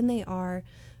headache, and they are,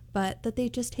 but that they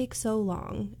just take so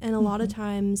long. And a lot of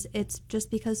times it's just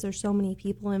because there's so many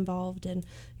people involved, and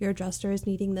your adjuster is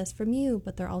needing this from you,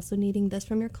 but they're also needing this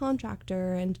from your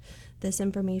contractor, and this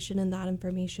information and that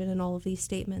information and all of these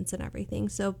statements and everything.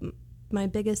 So my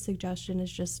biggest suggestion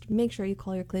is just make sure you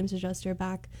call your claims adjuster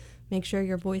back. Make sure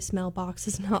your voicemail box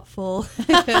is not full.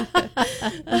 Yes.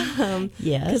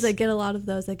 Because I get a lot of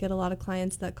those. I get a lot of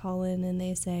clients that call in and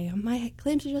they say, my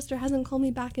claims adjuster hasn't called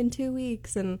me back in 2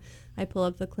 weeks. And I pull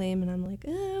up the claim and I'm like,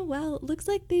 well, it looks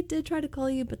like they did try to call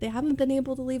you, but they haven't been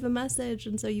able to leave a message.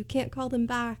 And so you can't call them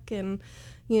back. And,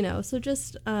 so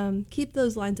just keep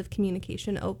those lines of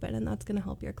communication open, and that's going to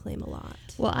help your claim a lot.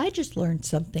 Well, I just learned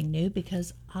something new,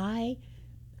 because I've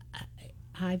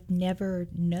never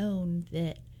known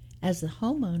that as a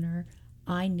homeowner,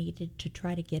 I needed to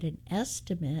try to get an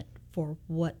estimate for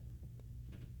whatever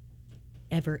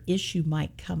issue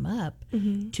might come up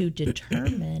to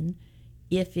determine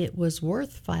if it was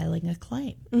worth filing a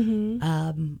claim.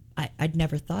 I'd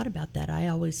never thought about that. I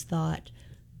always thought,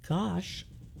 gosh,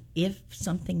 if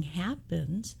something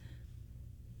happens,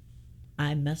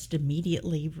 I must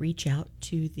immediately reach out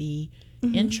to the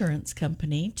insurance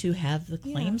company to have the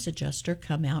claims adjuster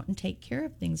come out and take care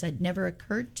of things. It never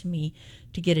occurred to me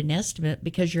to get an estimate,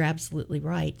 because you're absolutely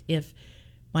right. If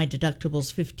my deductible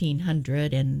is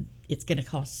 $1,500 and it's going to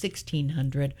cost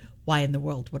 $1,600, why in the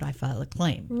world would I file a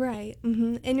claim? Right.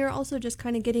 And you're also just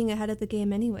kind of getting ahead of the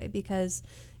game anyway, because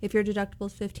if your deductible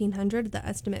is $1,500, the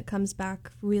estimate comes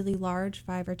back really large,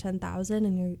 $5,000 or $10,000,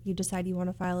 and you decide you want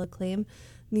to file a claim,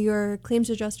 your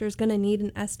claims adjuster is going to need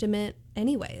an estimate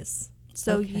anyways.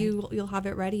 So you'll have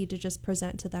it ready to just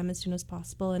present to them as soon as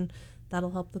possible, and that'll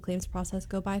help the claims process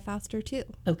go by faster too.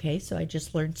 Okay, so I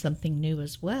just learned something new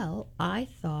as well. I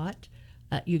thought,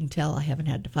 you can tell I haven't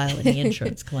had to file any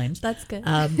insurance claims. That's good.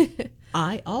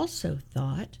 I also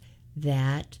thought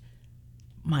that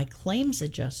my claims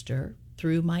adjuster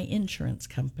through my insurance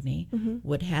company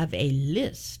would have a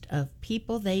list of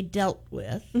people they dealt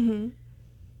with,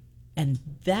 and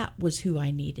that was who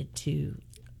I needed to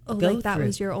go that through.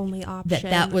 Was your only option.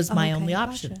 That was my only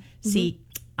option. Gotcha. See,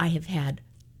 I have had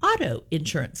auto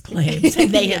insurance claims,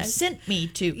 and they have sent me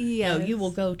to, you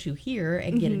will go to here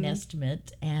and get an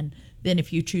estimate, and then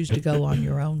if you choose to go on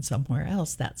your own somewhere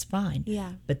else, that's fine.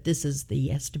 Yeah. But this is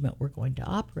the estimate we're going to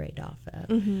operate off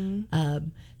of.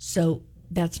 So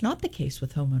that's not the case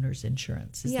with homeowners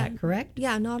insurance. Is that correct?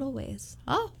 Yeah, not always.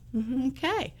 Oh,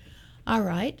 okay. All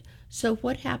right. So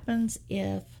what happens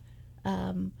if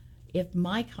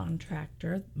my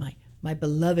contractor, my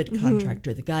beloved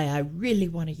contractor, the guy I really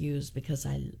want to use because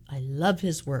I love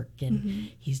his work and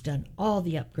he's done all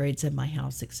the upgrades in my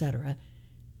house, etc.,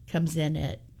 comes in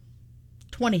at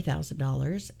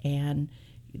 $20,000 and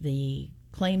the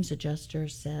claims adjuster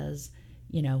says,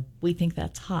 we think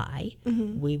that's high.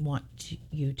 We want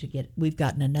you to get, we've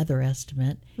gotten another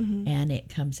estimate and it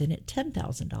comes in at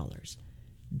 $10,000.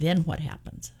 Then what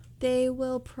happens? They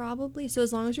will probably, so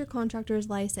as long as your contractor is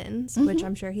licensed, which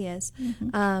I'm sure he is,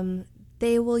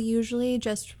 they will usually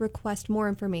just request more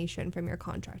information from your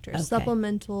contractor,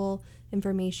 supplemental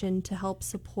information to help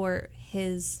support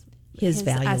his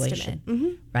valuation.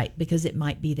 Estimate. Right, because it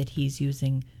might be that he's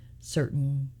using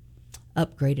certain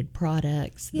upgraded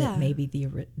products that maybe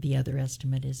the other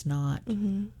estimate is not.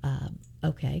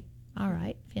 Okay. All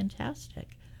right,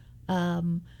 fantastic.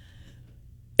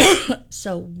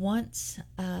 So once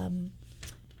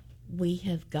we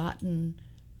have gotten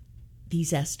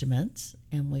these estimates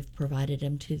and we've provided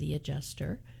them to the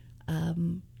adjuster,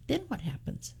 then what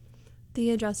happens?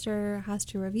 The adjuster has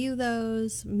to review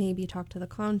those, maybe talk to the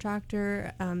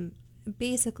contractor.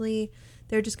 Basically,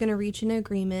 they're just going to reach an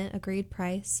agreed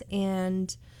price,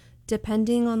 and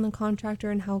depending on the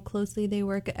contractor and how closely they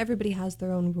work, everybody has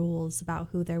their own rules about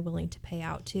who they're willing to pay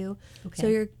out to. Okay.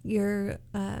 So your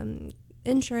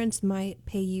insurance might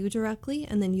pay you directly,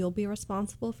 and then you'll be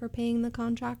responsible for paying the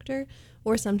contractor,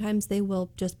 or sometimes they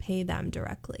will just pay them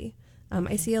directly.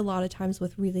 I see a lot of times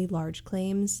with really large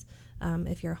claims,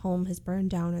 if your home has burned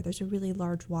down or there's a really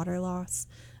large water loss,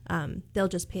 they'll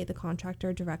just pay the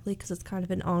contractor directly because it's kind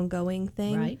of an ongoing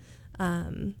thing. Right.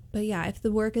 But yeah, if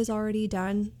the work is already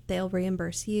done, they'll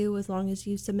reimburse you. As long as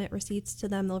you submit receipts to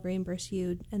them, they'll reimburse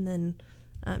you, and then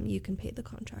you can pay the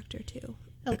contractor too.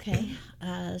 Okay.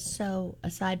 So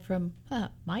aside from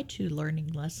my 2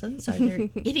 learning lessons, are there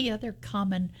any other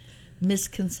common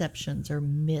misconceptions or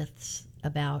myths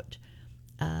about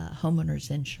homeowners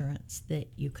insurance that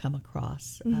you come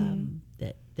across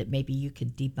that maybe you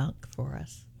could debunk for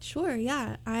us? Sure,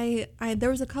 yeah. I there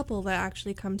was a couple that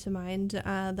actually come to mind.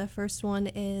 The first one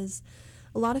is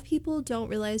a lot of people don't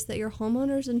realize that your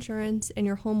homeowner's insurance and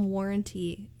your home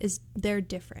warranty they're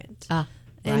different.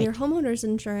 And right. Your homeowner's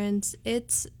insurance,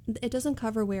 it doesn't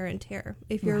cover wear and tear.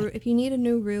 If you need a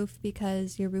new roof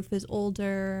because your roof is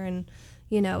older and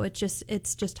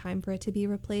it's just time for it to be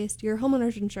replaced, your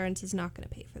homeowner's insurance is not going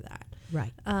to pay for that.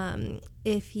 Right.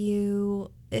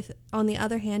 If on the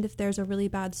other hand, if there's a really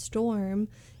bad storm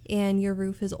and your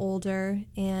roof is older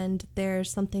and there's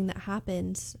something that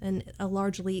happens and a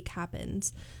large leak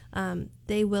happens,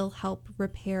 they will help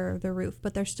repair the roof,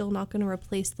 but they're still not going to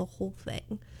replace the whole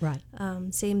thing. Right.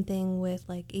 Same thing with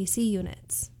like AC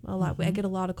units. I get a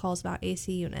lot of calls about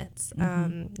AC units,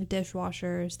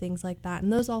 dishwashers, things like that,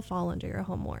 and those all fall under your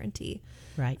home warranty.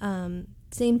 Right.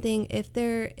 Same thing, if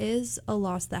there is a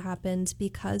loss that happens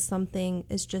because something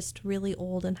is just really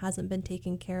old and hasn't been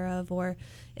taken care of, or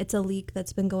it's a leak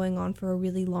that's been going on for a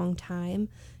really long time,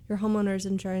 your homeowner's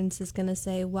insurance is going to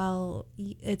say, well,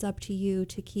 it's up to you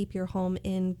to keep your home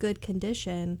in good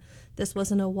condition. This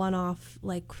wasn't a one-off,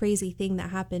 like, crazy thing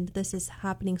that happened. This is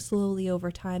happening slowly over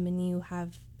time, and you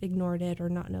have ignored it or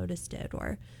not noticed it,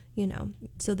 or,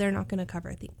 so they're not going to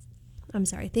cover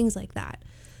things like that.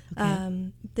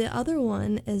 Okay. The other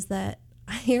one is that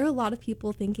I hear a lot of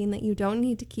people thinking that you don't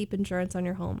need to keep insurance on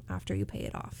your home after you pay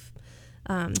it off.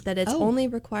 That it's only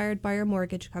required by your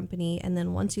mortgage company, and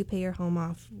then once you pay your home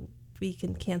off, we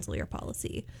can cancel your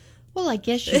policy. Well, I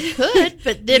guess you could,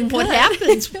 but then what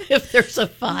happens if there's a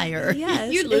fire?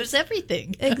 Yes, you lose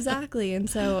everything. Exactly. And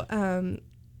so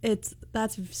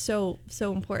that's so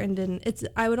important, and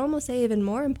I would almost say even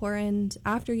more important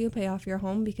after you pay off your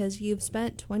home, because you've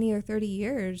spent 20 or 30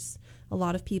 years, a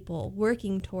lot of people,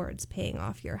 working towards paying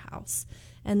off your house.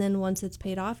 And then once it's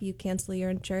paid off, you cancel your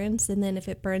insurance, and then if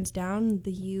it burns down,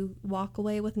 you walk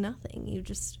away with nothing.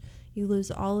 You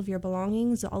lose all of your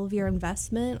belongings, all of your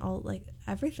investment,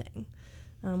 everything,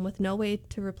 with no way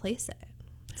to replace it.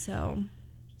 So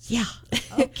yeah,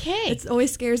 okay. It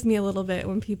always scares me a little bit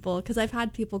when because I've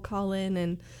had people call in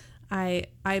and I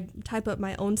type up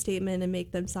my own statement and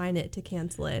make them sign it to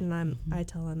cancel it, and I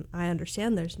tell them I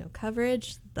understand there's no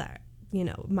coverage, that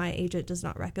my agent does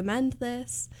not recommend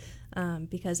this,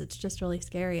 because it's just really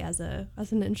scary as an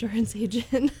insurance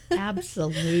agent.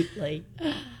 Absolutely.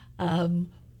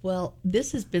 Well,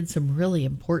 this has been some really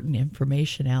important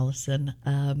information, Allison.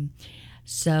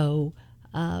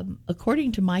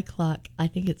 According to my clock, I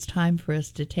think it's time for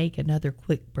us to take another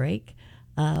quick break.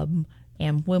 And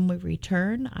when we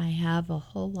return, I have a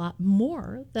whole lot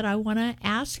more that I want to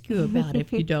ask you about,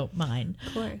 if you don't mind.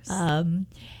 Of course.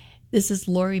 This is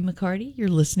Lori McCarty. You're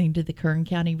listening to the Kern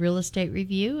County Real Estate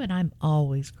Review, and I'm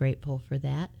always grateful for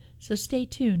that. So stay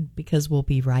tuned, because we'll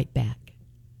be right back.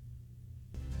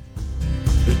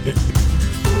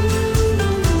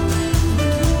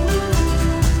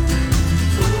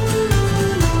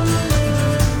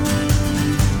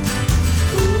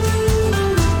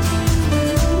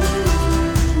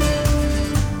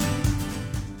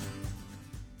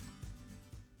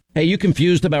 Hey, you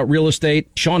confused about real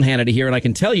estate? Sean Hannity here, and I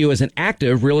can tell you, as an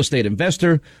active real estate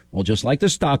investor, well, just like the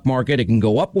stock market, it can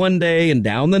go up one day and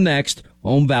down the next.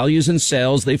 Home values and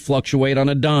sales, they fluctuate on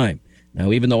a dime.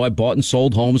 Now, even though I bought and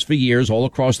sold homes for years all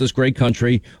across this great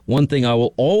country, one thing I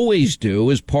will always do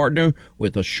is partner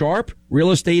with a sharp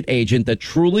real estate agent that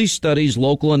truly studies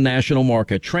local and national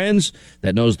market trends,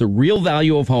 that knows the real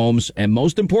value of homes, and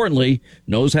most importantly,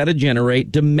 knows how to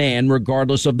generate demand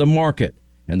regardless of the market.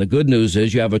 And the good news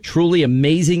is you have a truly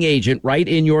amazing agent right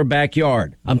in your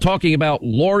backyard. I'm talking about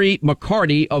Lori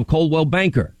McCarty of Coldwell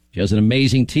Banker. She has an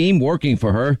amazing team working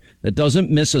for her that doesn't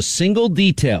miss a single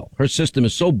detail. Her system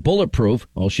is so bulletproof,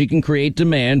 well, she can create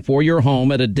demand for your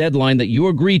home at a deadline that you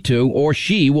agree to, or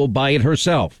she will buy it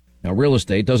herself. Now, real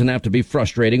estate doesn't have to be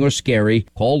frustrating or scary.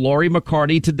 Call Lori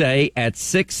McCarty today at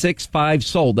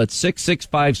 665-SOLD. That's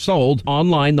 665-SOLD.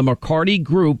 Online,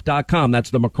 themccartygroup.com.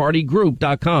 That's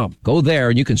themccartygroup.com. Go there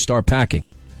and you can start packing.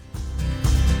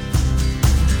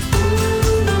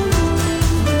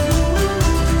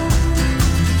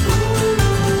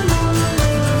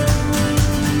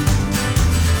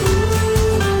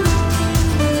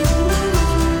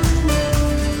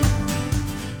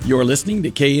 You're listening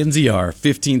to KNZR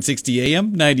 1560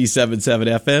 AM,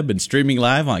 97.7 FM, and streaming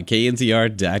live on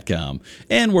knzr.com.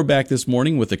 And we're back this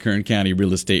morning with the Kern County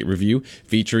Real Estate Review,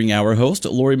 featuring our host,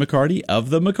 Lori McCarty of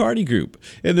the McCarty Group.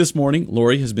 And this morning,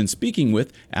 Lori has been speaking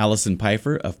with Allison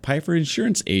Pfeiffer of Pfeiffer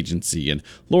Insurance Agency. And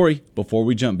Lori, before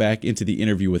we jump back into the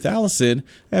interview with Allison,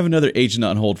 I have another agent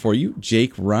on hold for you,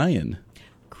 Jake Ryan.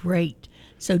 Great.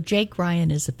 So Jake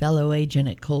Ryan is a fellow agent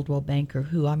at Coldwell Banker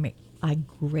who I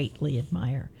greatly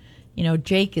admire. You know,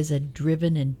 Jake is a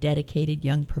driven and dedicated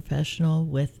young professional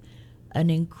with an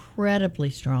incredibly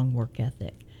strong work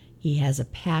ethic. He has a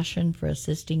passion for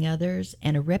assisting others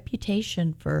and a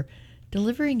reputation for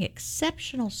delivering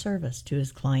exceptional service to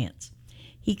his clients.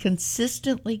 He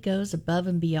consistently goes above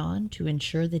and beyond to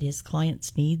ensure that his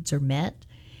clients' needs are met,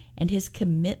 and his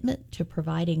commitment to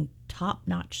providing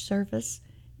top-notch service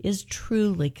is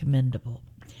truly commendable.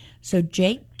 So,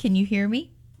 Jake, can you hear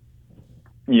me?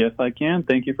 Yes, I can.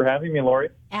 Thank you for having me, Lori.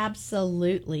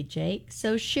 Absolutely, Jake.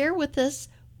 So share with us,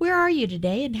 where are you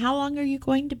today and how long are you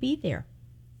going to be there?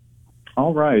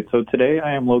 All right. So today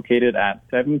I am located at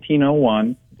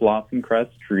 1701 Blossom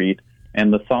Crest Street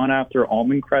in the sought-after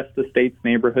Almond Crest Estates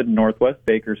neighborhood in Northwest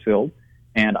Bakersfield.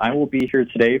 And I will be here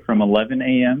today from 11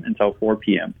 a.m. until 4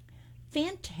 p.m.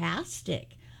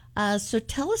 Fantastic. So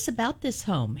tell us about this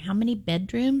home. How many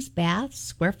bedrooms, baths,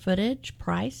 square footage,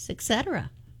 price, etc.?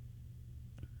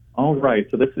 All right,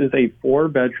 so this is a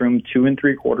 4-bedroom, 2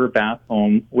 3/4 bath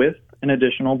home with an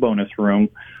additional bonus room.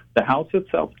 The house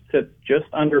itself sits just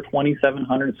under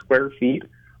 2,700 square feet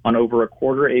on over a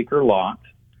 1/4-acre lot.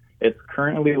 It's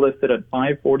currently listed at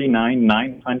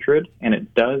 $549,900, and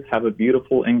it does have a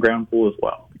beautiful in-ground pool as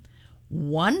well.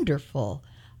 Wonderful.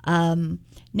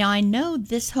 Now, I know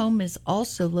this home is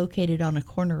also located on a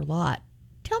corner lot.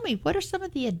 Tell me, what are some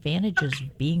of the advantages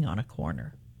of being on a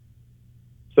corner?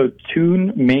 So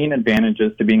 2 main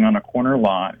advantages to being on a corner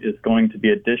lot is going to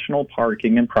be additional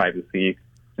parking and privacy.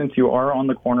 Since you are on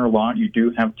the corner lot, you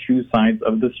do have 2 sides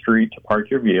of the street to park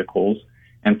your vehicles.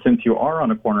 And since you are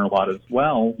on a corner lot as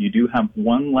well, you do have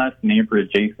 1 less neighbor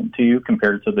adjacent to you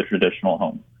compared to the traditional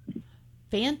home.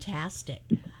 Fantastic.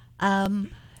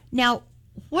 Now,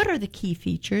 what are the key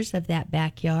features of that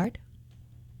backyard?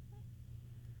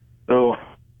 So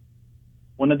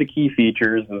one of the key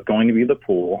features is going to be the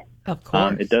pool. Of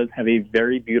course. It does have a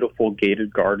very beautiful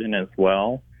gated garden as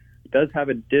well. It does have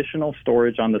additional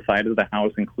storage on the side of the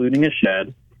house, including a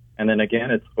shed. And then again,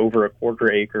 it's over a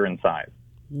 1/4 acre in size.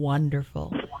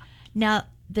 Wonderful. Now,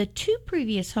 the 2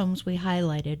 previous homes we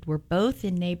highlighted were both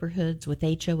in neighborhoods with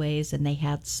HOAs and they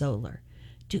had solar.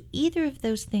 Do either of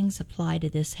those things apply to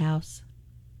this house?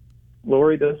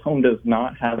 Lori, this home does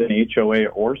not have an HOA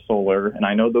or solar, and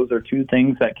I know those are 2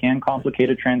 things that can complicate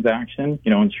a transaction,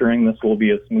 ensuring this will be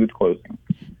a smooth closing.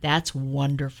 That's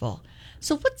wonderful.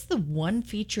 So what's the one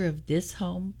feature of this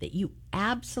home that you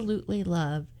absolutely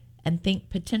love and think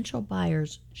potential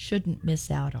buyers shouldn't miss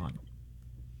out on?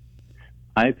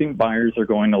 I think buyers are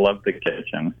going to love the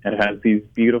kitchen. It has these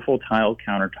beautiful tile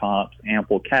countertops,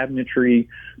 ample cabinetry,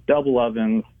 double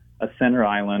ovens, a center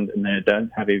island, and then it does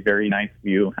have a very nice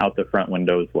view out the front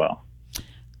window as well.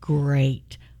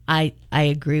 Great. I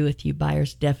agree with you.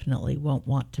 Buyers definitely won't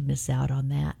want to miss out on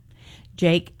that.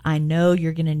 Jake, I know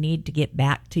you're going to need to get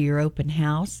back to your open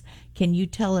house. Can you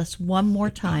tell us one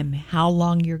more time how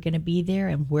long you're going to be there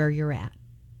and where you're at?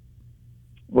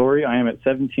 Lori, I am at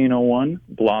 1701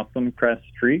 Blossom Crest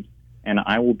Street, and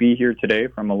I will be here today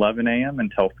from 11 a.m.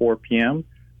 until 4 p.m.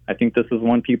 I think this is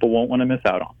one people won't want to miss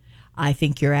out on. I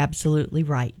think you're absolutely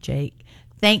right, Jake.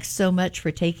 Thanks so much for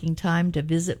taking time to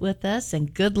visit with us,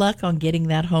 and good luck on getting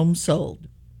that home sold.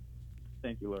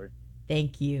 Thank you, Lori.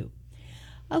 Thank you.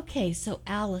 Okay, so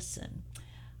Allison,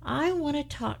 I want to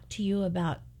talk to you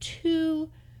about 2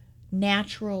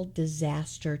 natural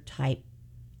disaster type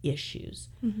issues.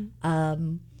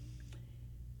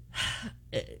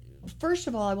 First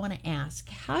of all, I want to ask,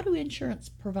 how do insurance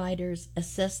providers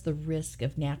assess the risk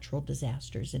of natural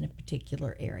disasters in a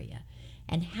particular area?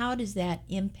 And how does that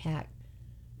impact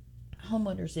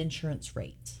homeowners insurance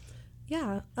rates?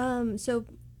 Yeah. So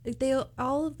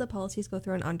all of the policies go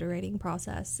through an underwriting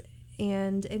process,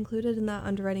 and included in that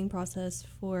underwriting process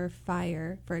for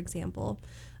fire, for example,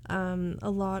 a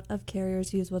lot of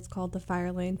carriers use what's called the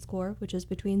fire line score, which is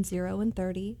between 0 and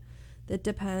 30. That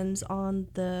depends on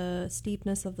the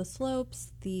steepness of the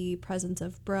slopes, the presence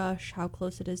of brush, how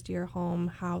close it is to your home,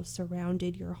 how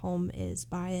surrounded your home is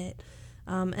by it,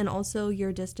 and also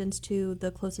your distance to the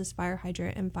closest fire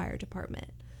hydrant and fire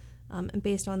department. And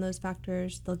based on those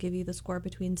factors, they'll give you the score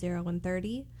between 0 and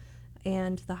 30.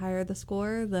 And the higher the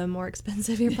score, the more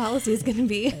expensive your policy is going to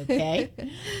be. Okay.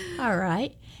 All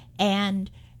right.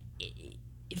 And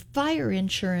fire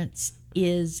insurance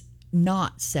is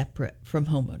not separate from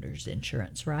homeowners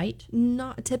insurance, right?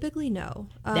 Not typically, no.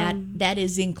 That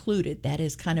is included. That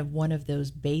is kind of one of those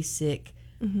basic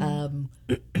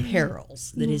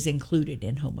perils that is included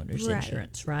in homeowners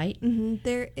insurance, right?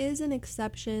 There is an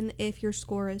exception if your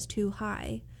score is too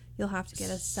high. You'll have to get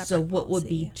a separate So what would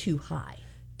policy. be too high?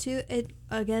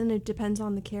 It depends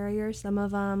on the carrier. Some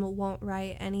of them won't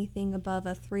write anything above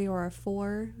a 3 or a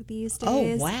 4 these days.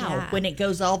 Oh, wow. Yeah. When it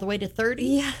goes all the way to 30?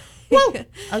 Yeah. Whoa.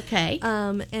 Okay.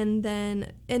 And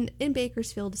then in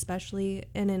Bakersfield especially,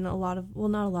 and in not a lot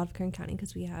of Kern County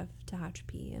because we have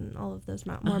Tehachapi and all of those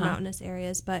more mountainous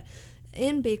areas, but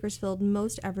in Bakersfield,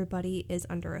 most everybody is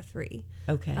under a 3.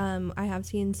 Okay. I have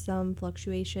seen some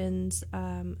fluctuations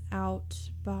out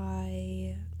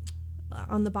by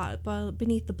on the bottom,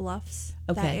 beneath the bluffs.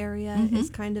 Okay. That area is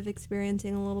kind of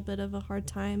experiencing a little bit of a hard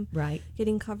time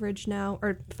getting coverage now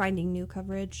or finding new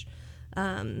coverage.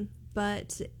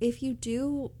 But if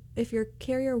your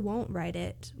carrier won't write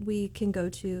it, we can go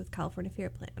to the California Fair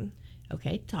Plan.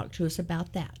 Okay, talk to us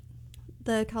about that.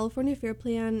 The California Fair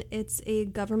Plan, it's a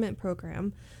government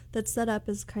program that's set up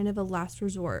as kind of a last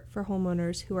resort for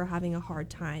homeowners who are having a hard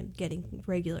time getting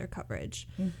regular coverage.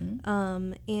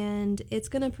 And it's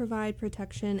going to provide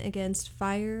protection against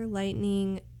fire,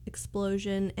 lightning,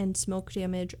 explosion, and smoke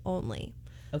damage only.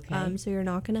 Okay. So you're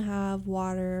not going to have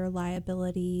water,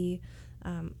 liability,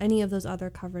 any of those other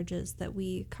coverages that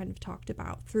we kind of talked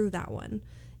about through that one.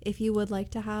 If you would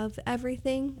like to have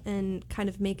everything and kind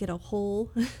of make it a whole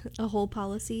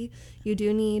policy, you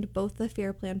do need both the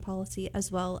Fair Plan policy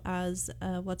as well as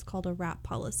what's called a WRAP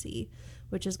policy,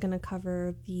 which is going to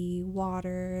cover the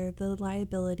water, the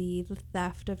liability, the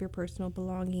theft of your personal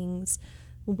belongings,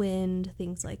 wind,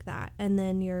 things like that. And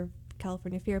then your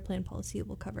California Fair Plan policy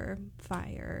will cover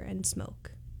fire and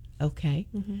smoke. Okay.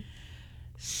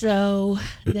 So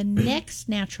the next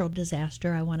natural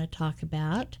disaster I want to talk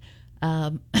about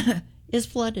is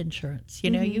flood insurance.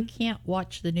 You know, you can't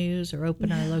watch the news or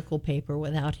open our local paper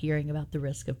without hearing about the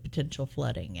risk of potential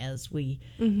flooding as we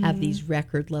have these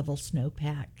record level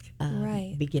snowpack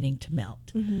beginning to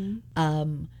melt.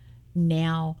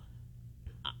 Now,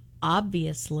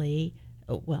 obviously,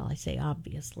 well, I say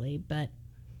obviously, but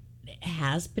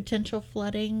has potential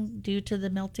flooding due to the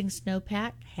melting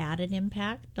snowpack had an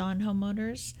impact on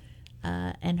homeowners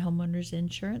and homeowners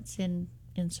insurance in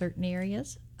certain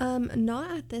areas?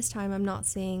 Not at this time. I'm not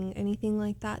saying anything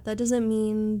like that. That doesn't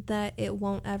mean that it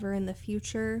won't ever in the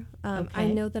future. I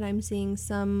know that I'm seeing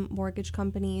some mortgage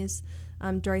companies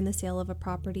during the sale of a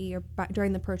property or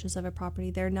during the purchase of a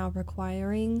property, they're now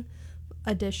requiring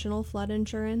additional flood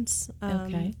insurance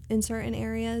in certain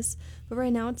areas. But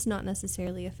right now it's not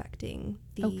necessarily affecting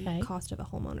the cost of a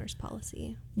homeowner's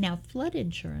policy. Now, flood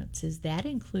insurance, is that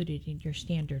included in your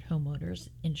standard homeowner's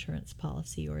insurance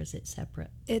policy or is it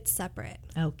separate? It's separate.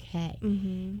 Okay.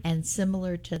 And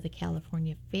similar to the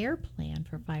California Fair Plan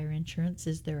for fire insurance,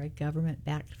 is there a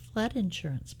government-backed flood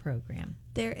insurance program?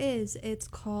 There is. It's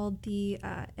called the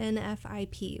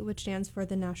NFIP, which stands for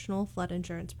the National Flood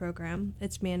Insurance Program.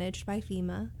 It's managed by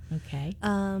FEMA. Okay.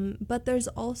 But there's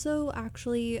also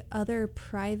actually other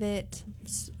private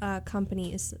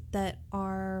companies that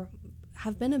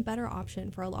have been a better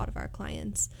option for a lot of our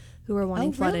clients who are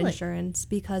wanting flood insurance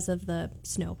because of the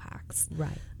snowpacks.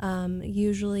 Right.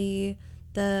 Usually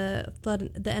the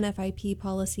NFIP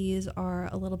policies are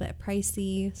a little bit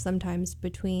pricey, sometimes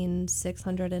between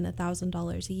 $600 and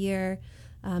 $1,000 a year.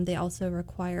 They also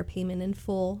require payment in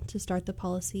full to start the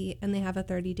policy, and they have a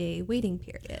 30-day waiting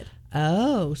period.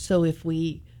 Oh, so if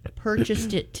we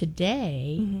purchased it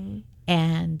today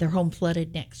and their home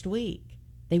flooded next week,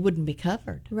 they wouldn't be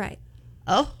covered. Right.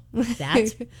 Oh,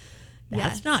 that's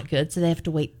Yes. not good. So they have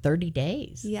to wait 30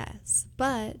 days. Yes,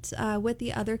 but with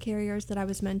the other carriers that I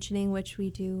was mentioning, which we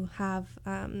do have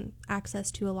access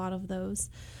to a lot of those,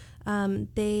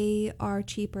 they are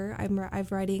cheaper.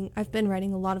 I've been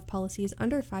writing a lot of policies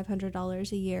under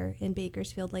 $500 a year in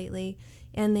Bakersfield lately,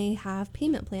 and they have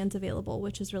payment plans available,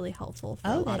 which is really helpful for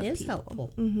a lot of people. That is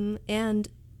helpful. Mm-hmm. And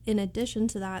in addition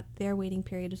to that, their waiting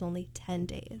period is only 10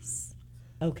 days.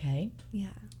 Okay. Yeah.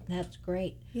 That's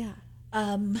great. Yeah.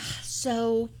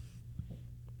 So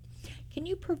can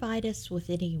you provide us with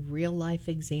any real life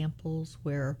examples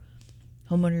where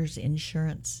homeowners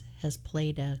insurance has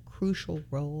played a crucial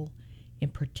role in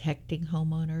protecting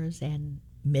homeowners and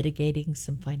mitigating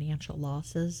some financial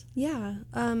losses? Yeah,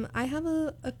 I have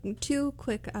two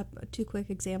quick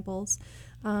examples.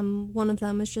 One of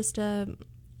them is just a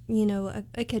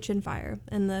kitchen fire,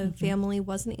 and the family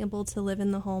wasn't able to live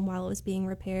in the home while it was being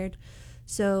repaired.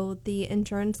 So the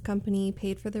insurance company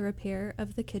paid for the repair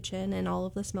of the kitchen and all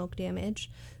of the smoke damage.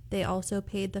 They also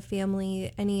paid the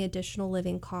family any additional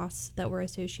living costs that were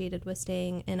associated with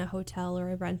staying in a hotel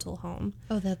or a rental home.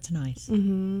 Oh, that's nice.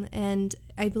 Mm-hmm. And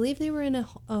I believe they were in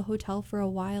a hotel for a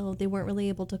while. They weren't really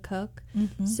able to cook.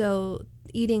 Mm-hmm. So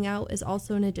eating out is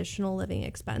also an additional living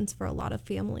expense for a lot of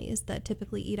families that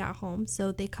typically eat at home.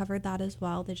 So they covered that as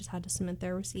well. They just had to submit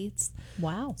their receipts.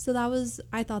 Wow. So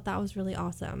I thought that was really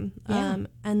awesome. Yeah.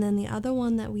 And then the other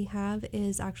one that we have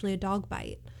is actually a dog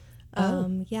bite.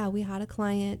 Yeah, we had a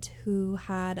client who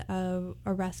had a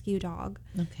rescue dog.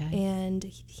 Okay. And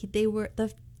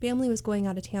the family was going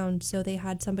out of town, so they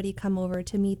had somebody come over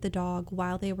to meet the dog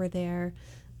while they were there,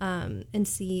 and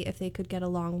see if they could get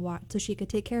along so she could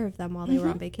take care of them while they were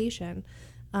on vacation.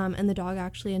 And the dog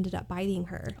actually ended up biting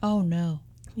her. Oh, no.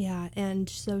 Yeah, and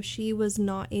so she was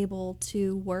not able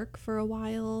to work for a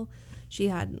while. She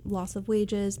had loss of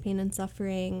wages, pain and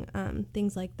suffering,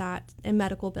 things like that, and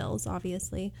medical bills,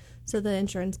 obviously. So the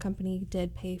insurance company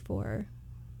did pay for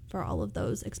all of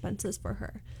those expenses for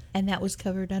her. And that was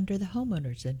covered under the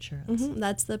homeowner's insurance. Mm-hmm.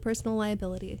 That's the personal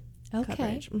liability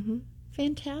coverage. Mm-hmm.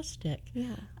 Fantastic.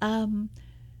 Yeah.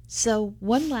 So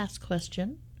one last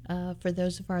question for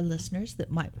those of our listeners that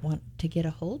might want to get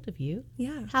a hold of you.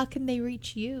 Yeah. How can they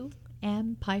reach you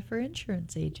and Pfeiffer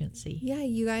Insurance Agency? Yeah,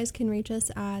 you guys can reach us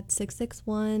at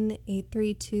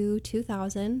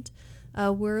 661-832-2000.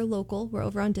 We're local. We're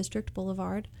over on District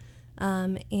Boulevard.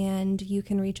 And you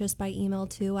can reach us by email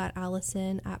too at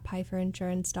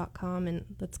allison@pfefferinsurance.com. And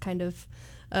that's kind of,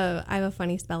 I have a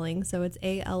funny spelling. So it's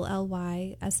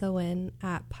ALLYSON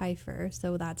at Pfeiffer.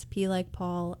 So that's P like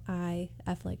Paul, I,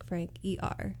 F like Frank,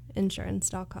 ER,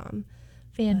 insurance.com.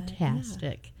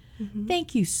 Fantastic. Mm-hmm.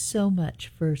 Thank you so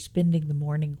much for spending the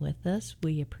morning with us.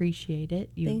 We appreciate it.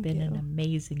 You've been an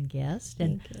amazing guest,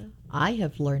 and I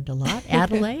have learned a lot.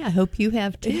 Adelaide, I hope you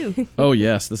have too. Oh,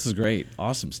 yes. This is great.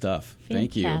 Awesome stuff.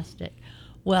 Thank you. Fantastic.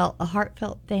 Well, a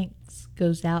heartfelt thanks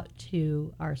goes out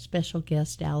to our special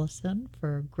guest, Allison,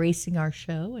 for gracing our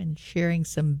show and sharing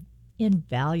some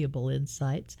invaluable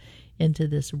insights into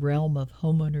this realm of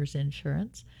homeowners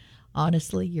insurance.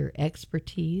 Honestly, your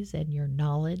expertise and your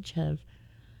knowledge have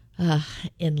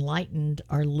enlightened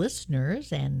our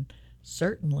listeners and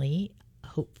certainly,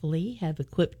 hopefully, have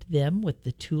equipped them with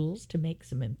the tools to make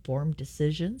some informed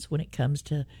decisions when it comes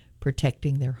to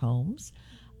protecting their homes.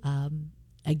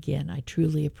 Again, I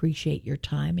truly appreciate your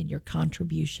time and your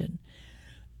contribution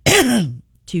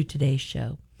to today's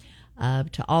show.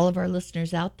 To all of our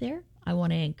listeners out there, I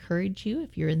want to encourage you,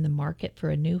 if you're in the market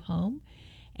for a new home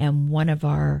and one of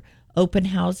our open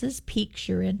houses piques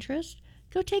your interest,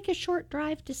 go take a short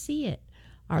drive to see it.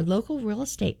 Our local real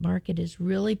estate market is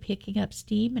really picking up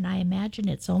steam, and I imagine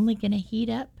it's only going to heat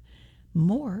up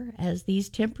more as these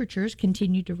temperatures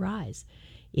continue to rise.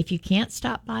 If you can't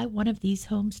stop by one of these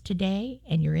homes today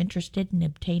and you're interested in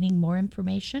obtaining more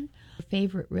information, your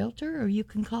favorite realtor, or you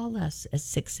can call us at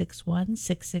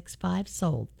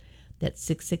 661-665-SOLD. That's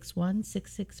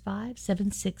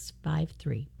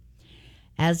 661-665-7653.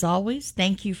 As always,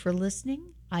 thank you for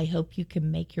listening. I hope you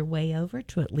can make your way over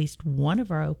to at least one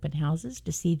of our open houses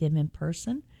to see them in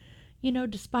person. You know,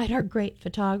 despite our great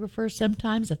photographer,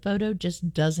 sometimes a photo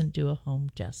just doesn't do a home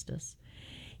justice.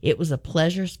 It was a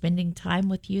pleasure spending time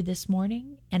with you this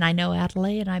morning, and I know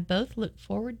Adelaide and I both look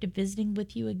forward to visiting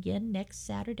with you again next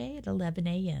Saturday at 11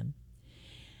 a.m.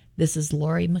 This is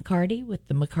Lori McCarty with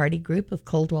the McCarty Group of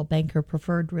Coldwell Banker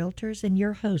Preferred Realtors and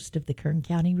your host of the Kern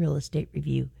County Real Estate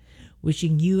Review.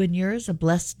 Wishing you and yours a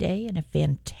blessed day and a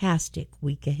fantastic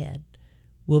week ahead.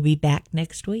 We'll be back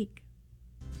next week.